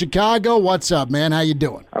 Pride of Chicago, what's up, man? How you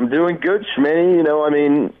doing? I'm doing good,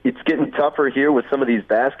 Schmitty. It's getting tougher here with some of these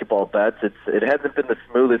basketball bets. It hasn't been the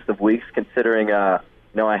smoothest of weeks, considering I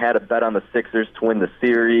had a bet on the Sixers to win the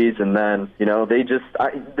series, and then,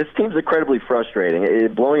 this team's incredibly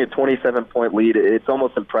frustrating. Blowing a 27-point lead, it's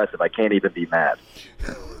almost impressive. I can't even be mad.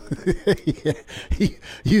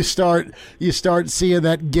 you start seeing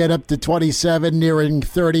that get up to 27, nearing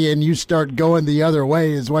 30, and you start going the other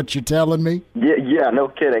way, is what you're telling me? Yeah, no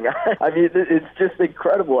kidding. I mean, it's just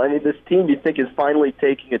incredible. I mean, this team you think is finally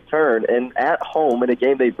taking a turn, and at home in a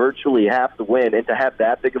game they virtually have to win, and to have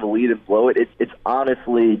that big of a lead and blow it, it's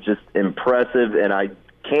honestly just impressive, and I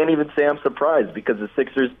can't even say I'm surprised because the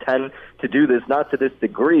Sixers tend to do this, not to this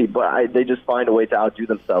degree, but they just find a way to outdo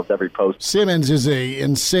themselves every post. Simmons is an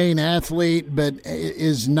insane athlete, but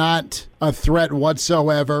is not a threat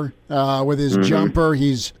whatsoever with his jumper.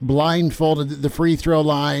 He's blindfolded at the free throw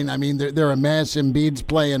line. I mean, they're a mess. Embiid's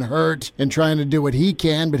playing hurt and trying to do what he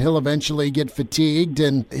can, but he'll eventually get fatigued,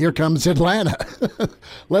 and here comes Atlanta.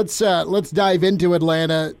 Let's dive into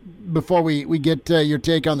Atlanta before we get your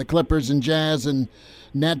take on the Clippers and Jazz and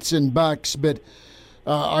Nets and Bucks, but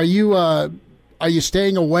are you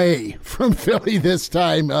staying away from Philly this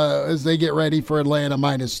time as they get ready for Atlanta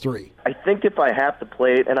 -3? I think if I have to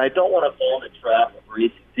play it, and I don't want to fall in the trap of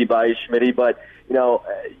recency bias, Schmitty, but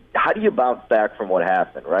how do you bounce back from what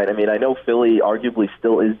happened, right? I mean, I know Philly arguably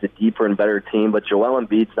still is the deeper and better team, but Joel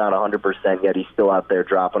Embiid's not 100% yet. He's still out there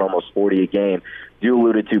dropping almost 40 a game. You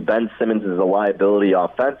alluded to Ben Simmons is a liability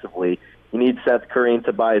offensively. You need Seth Curry and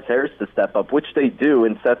Tobias Harris to step up, which they do,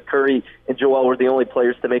 and Seth Curry and Joel were the only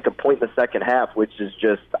players to make a point in the second half, which is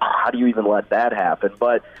just, how do you even let that happen?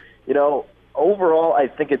 But, overall, I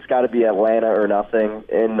think it's got to be Atlanta or nothing,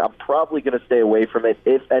 and I'm probably going to stay away from it.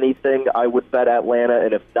 If anything, I would bet Atlanta,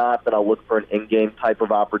 and if not, then I'll look for an in-game type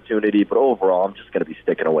of opportunity. But overall, I'm just going to be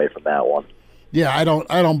sticking away from that one. Yeah, I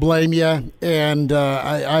don't blame you, and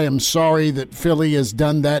I am sorry that Philly has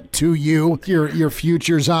done that to you. Your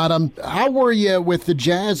future's on them. How were you with the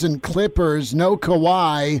Jazz and Clippers? No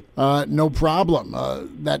Kawhi, no problem.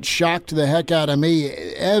 That shocked the heck out of me.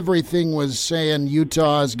 Everything was saying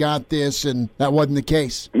Utah's got this, and that wasn't the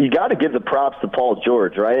case. You got to give the props to Paul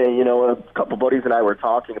George, right? And, a couple buddies and I were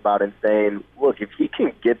talking about it and saying, look, if he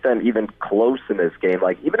can get them even close in this game,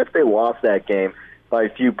 like even if they lost that game by a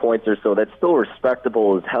few points or so, that's still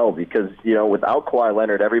respectable as hell because, without Kawhi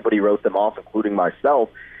Leonard, everybody wrote them off, including myself.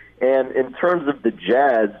 And in terms of the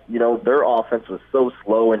Jazz, their offense was so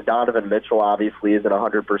slow, and Donovan Mitchell obviously isn't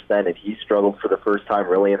 100%, and he struggled for the first time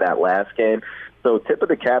really in that last game. So tip of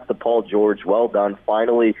the cap to Paul George. Well done.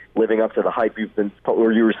 Finally living up to the hype you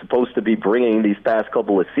were supposed to be bringing these past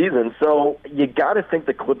couple of seasons. So you got to think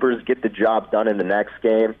the Clippers get the job done in the next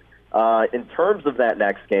game. In terms of that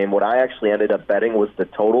next game, what I actually ended up betting was the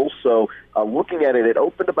total. So looking at it, it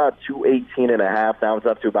opened about 218.5. Now it's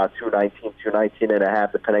up to about 219,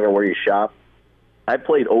 219.5, depending on where you shop. I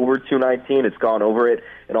played over 219. It's gone over it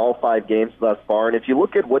in all 5 games thus far. And if you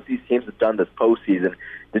look at what these teams have done this postseason,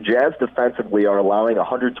 the Jazz defensively are allowing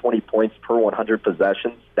 120 points per 100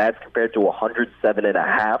 possessions. That's compared to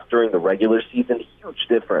 107.5 during the regular season. Huge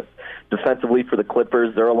difference. Defensively for the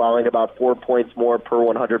Clippers, they're allowing about 4 points more per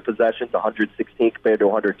 100 possessions, 116 compared to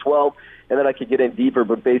 112. And then I could get in deeper,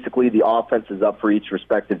 but basically the offense is up for each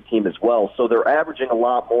respective team as well. So they're averaging a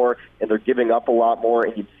lot more, and they're giving up a lot more,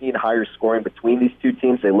 and you've seen higher scoring between these two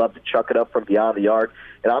teams. They love to chuck it up from beyond the arc.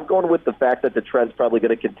 And I'm going with the fact that the trend's probably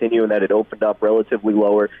going to continue and that it opened up relatively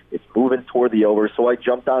lower. It's moving toward the over, so I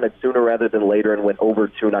jumped on it sooner rather than later and went over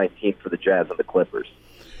 219 for the Jazz and the Clippers.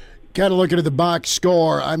 Kind of looking at the box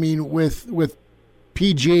score, I mean, with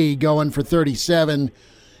PG going for 37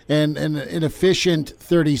 and an efficient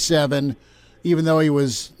 37, even though he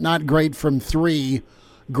was not great from 3,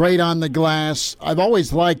 great on the glass. I've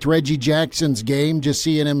always liked Reggie Jackson's game, just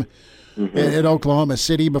seeing him at Oklahoma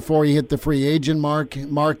City before he hit the free agent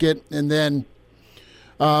market. And then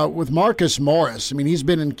with Marcus Morris, I mean, he's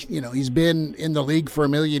been in the league for a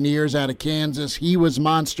million years out of Kansas. He was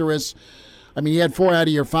monstrous. I mean, you had 4 out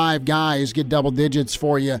of your 5 guys get double digits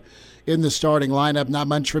for you in the starting lineup, not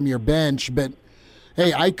much from your bench. But,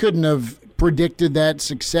 hey, I couldn't have predicted that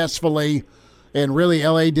successfully. And really,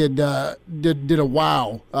 LA did a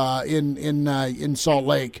wow in Salt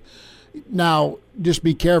Lake. Now, just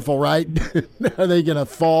be careful, right? Are they going to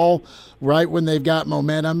fall right when they've got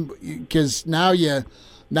momentum? Because now you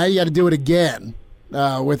got to do it again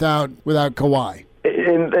without Kawhi.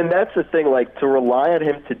 And that's the thing, like, to rely on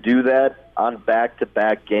him to do that on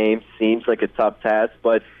back-to-back games seems like a tough task,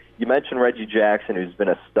 but you mentioned Reggie Jackson, who's been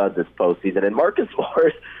a stud this postseason, and Marcus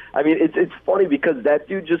Morris, I mean, it's funny because that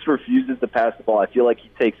dude just refuses to pass the ball. I feel like he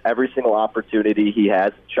takes every single opportunity he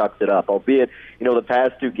has and chucks it up, albeit, the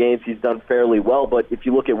past 2 games he's done fairly well, but if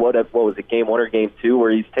you look at what was it, game 1 or game 2,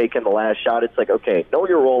 where he's taken the last shot, it's like, okay, know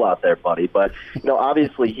your role out there, buddy, but,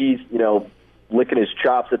 obviously he's, licking his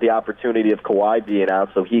chops at the opportunity of Kawhi being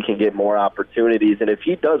out so he can get more opportunities. And if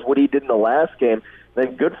he does what he did in the last game,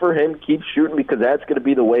 then good for him. Keep shooting, because that's going to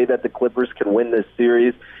be the way that the Clippers can win this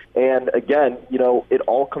series. And again, it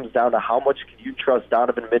all comes down to how much can you trust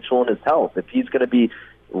Donovan Mitchell and his health. If he's going to be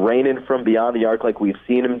raining from beyond the arc like we've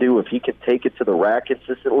seen him do, if he can take it to the rack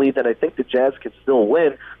consistently, then I think the Jazz can still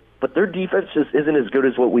win. But their defense just isn't as good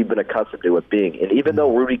as what we've been accustomed to it being. And even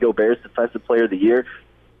though Rudy Gobert is Defensive Player of the Year,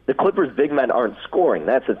 the Clippers' big men aren't scoring.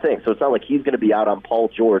 That's the thing. So it's not like he's going to be out on Paul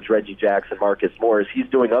George, Reggie Jackson, Marcus Morris. He's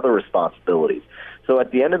doing other responsibilities. So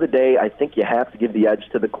at the end of the day, I think you have to give the edge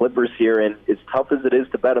to the Clippers here. And as tough as it is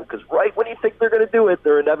to bet them, because right when you think they're going to do it,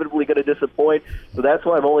 they're inevitably going to disappoint. So that's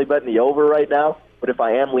why I'm only betting the over right now. But if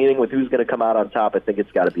I am leaning with who's going to come out on top, I think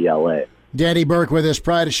it's got to be L.A. Daddy Burke with us,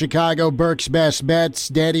 Pride of Chicago, Burke's Best Bets.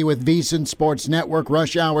 Daddy with VSiN Sports Network,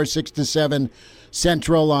 rush hour 6 to 7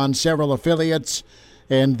 Central on several affiliates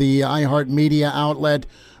and the iHeartMedia outlet.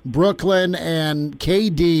 Brooklyn and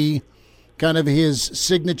KD, kind of his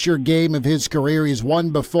signature game of his career. He's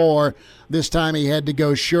won before. This time he had to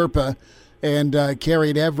go Sherpa and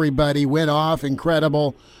carried everybody, went off,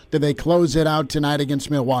 incredible. Did they close it out tonight against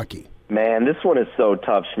Milwaukee? Man, this one is so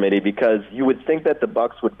tough, Schmitty, because you would think that the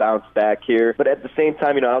Bucks would bounce back here. But at the same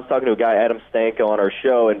time, I was talking to a guy, Adam Stanko, on our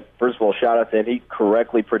show, and first of all, shout out to him. He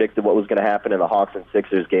correctly predicted what was going to happen in the Hawks and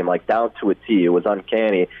Sixers game, like down to a T. It was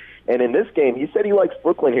uncanny. And in this game, he said he likes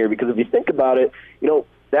Brooklyn here because if you think about it,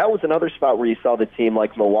 that was another spot where you saw the team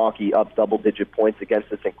like Milwaukee up double-digit points against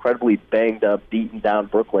this incredibly banged-up, beaten-down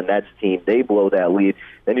Brooklyn Nets team. They blow that lead.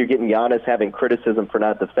 Then you're getting Giannis having criticism for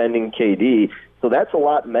not defending KD. So that's a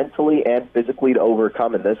lot mentally and physically to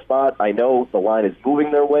overcome in this spot. I know the line is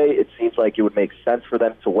moving their way. It seems like it would make sense for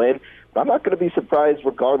them to win. But I'm not going to be surprised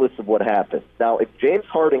regardless of what happens. Now, if James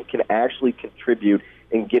Harden can actually contribute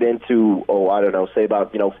and get into, say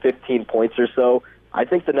about 15 points or so, I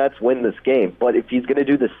think the Nets win this game. But if he's going to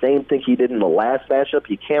do the same thing he did in the last matchup,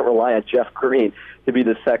 you can't rely on Jeff Green to be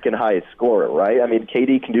the second highest scorer, right? I mean,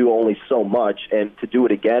 KD can do only so much, and to do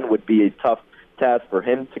it again would be a tough task for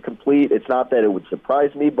him to complete. It's not that it would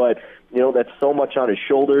surprise me, but, that's so much on his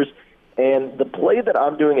shoulders. And the play that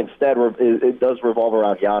I'm doing instead, it does revolve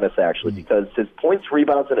around Giannis, actually, because his points,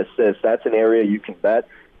 rebounds, and assists, that's an area you can bet.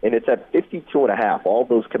 And it's at 52.5, all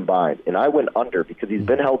those combined. And I went under because he's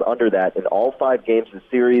been held under that in all 5 games this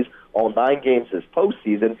series, all 9 games this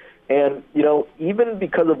postseason. And, even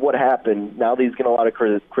because of what happened, now that he's getting a lot of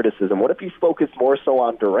criticism, what if he's focused more so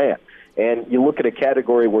on Durant? And you look at a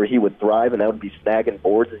category where he would thrive, and that would be snagging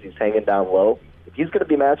boards as he's hanging down low. If he's going to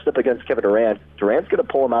be matched up against Kevin Durant, Durant's going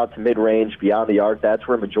to pull him out to mid-range, beyond the arc. That's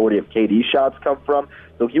where a majority of KD shots come from.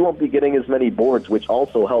 So he won't be getting as many boards, which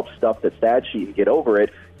also helps stuff the stat sheet and get over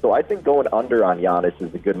it. So I think going under on Giannis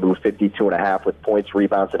is a good move, 52.5 with points,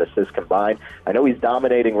 rebounds, and assists combined. I know he's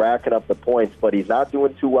dominating, racking up the points, but he's not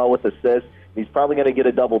doing too well with assists. He's probably going to get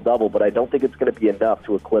a double-double, but I don't think it's going to be enough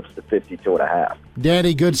to eclipse the 52.5.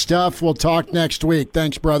 Daddy, good stuff. We'll talk next week.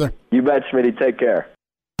 Thanks, brother. You bet, Schmitty. Take care.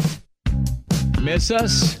 Miss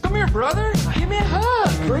us? Come here, brother. Give me a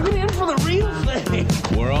hug. Bring it in for the real thing.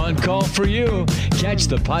 We're on call for you. Catch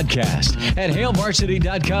the podcast at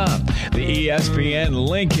HailVarsity.com, the ESPN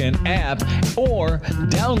Lincoln app, or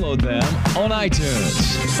download them on iTunes.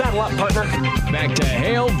 Saddle up, partner. Back to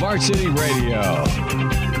Hail Varsity Radio.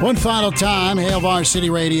 One final time, Hail Varsity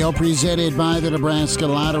Radio, presented by the Nebraska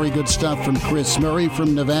Lottery. Good stuff from Chris Murray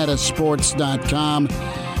from NevadaSports.com.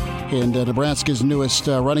 And Nebraska's newest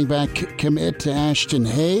running back commit, Ashton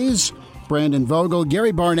Hayes, Brandon Vogel,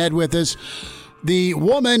 Gary Barnett with us. The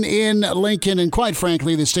woman in Lincoln, and quite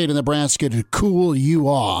frankly, the state of Nebraska, to cool you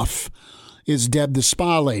off, is Deb the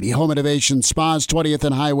Spa Lady. Home Innovation Spas, 20th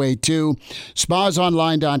and Highway 2.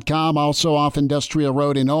 Spasonline.com, also off Industrial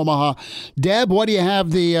Road in Omaha. Deb, what do you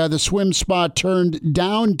have the swim spa turned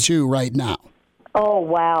down to right now? Oh,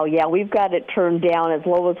 wow. Yeah, we've got it turned down as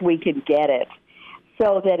low as we can get it,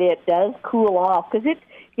 so that it does cool off. Because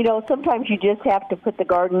sometimes you just have to put the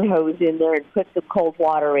garden hose in there and put some cold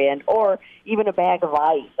water in, or even a bag of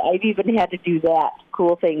ice. I've even had to do that to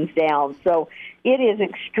cool things down. So it is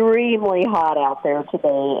extremely hot out there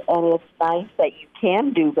today, and it's nice that you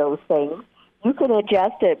can do those things. You can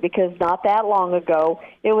adjust it because not that long ago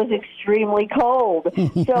it was extremely cold.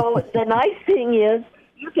 So the nice thing is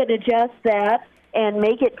you can adjust that and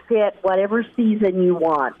make it fit whatever season you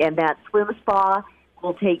want, and that swim spa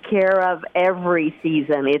will take care of every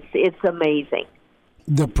season. It's amazing.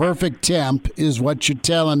 The perfect temp is what you're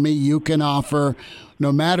telling me you can offer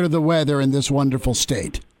no matter the weather in this wonderful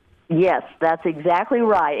state. Yes, that's exactly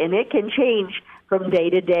right. And it can change from day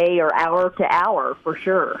to day or hour to hour for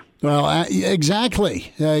sure. Well,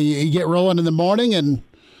 exactly. You get rolling in the morning and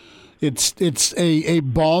It's a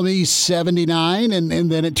balmy 79,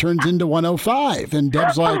 and then it turns into 105. And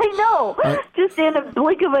Deb's like, I know, just in a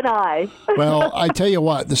blink of an eye. Well, I tell you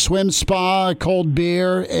what, the swim spa, cold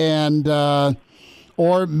beer, and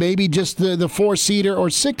or maybe just the 4-seater or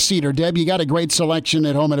 6-seater. Deb, you got a great selection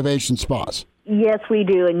at Home Innovation Spas. Yes, we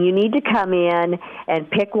do, and you need to come in and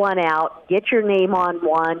pick one out, get your name on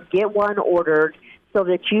one, get one ordered, so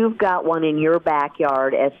that you've got one in your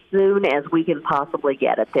backyard as soon as we can possibly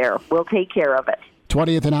get it there. We'll take care of it.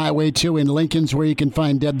 20th and Highway 2 in Lincoln's where you can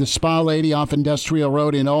find Deb the Spa Lady, off Industrial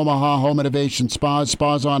Road in Omaha, Home Innovation Spas,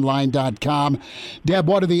 spasonline.com. Deb,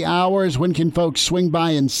 what are the hours? When can folks swing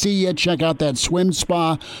by and see you, check out that swim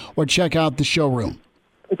spa, or check out the showroom?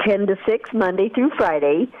 10 to 6 Monday through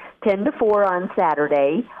Friday, 10 to 4 on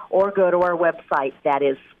Saturday, or go to our website. That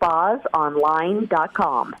is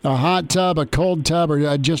spasonline.com. A hot tub, a cold tub, or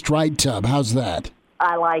a just right tub? How's that?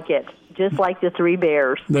 I like it. Just like the 3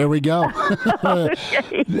 bears. There we go.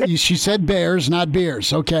 Okay. She said bears, not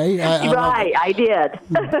beers. Okay. Right, I did.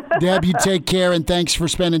 Deb, you take care, and thanks for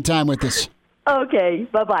spending time with us. Okay,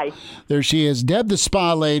 bye-bye. There she is, Deb the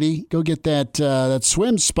Spa Lady. Go get that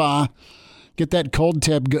swim spa. Get that cold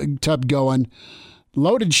tub going.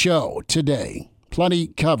 Loaded show today. Plenty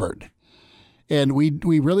covered. And we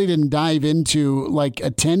really didn't dive into, like,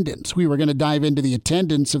 attendance. We were going to dive into the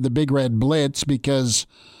attendance of the Big Red Blitz because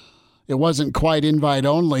it wasn't quite invite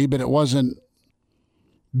only, but it wasn't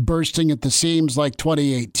bursting at the seams like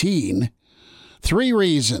 2018. 3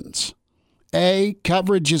 reasons. A,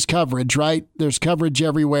 coverage is coverage, right? There's coverage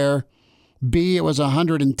everywhere. B, it was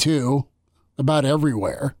 102 about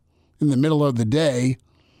everywhere in the middle of the day.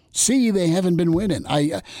 C, they haven't been winning.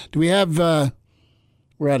 Do we have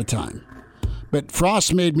we're out of time. But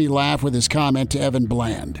Frost made me laugh with his comment to Evan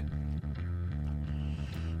Bland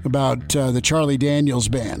about the Charlie Daniels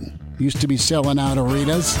Band. Used to be selling out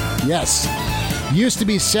arenas. Yes. Used to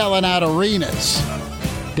be selling out arenas.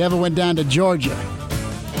 Devin went down to Georgia.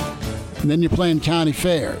 And then you're playing county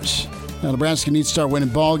fairs. Now, Nebraska needs to start winning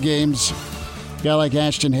ball games. A guy like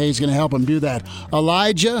Ashton Hayes is going to help him do that.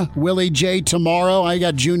 Elijah, Willie J. tomorrow. I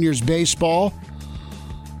got juniors baseball.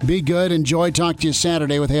 Be good. Enjoy. Talk to you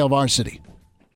Saturday with Hail Varsity.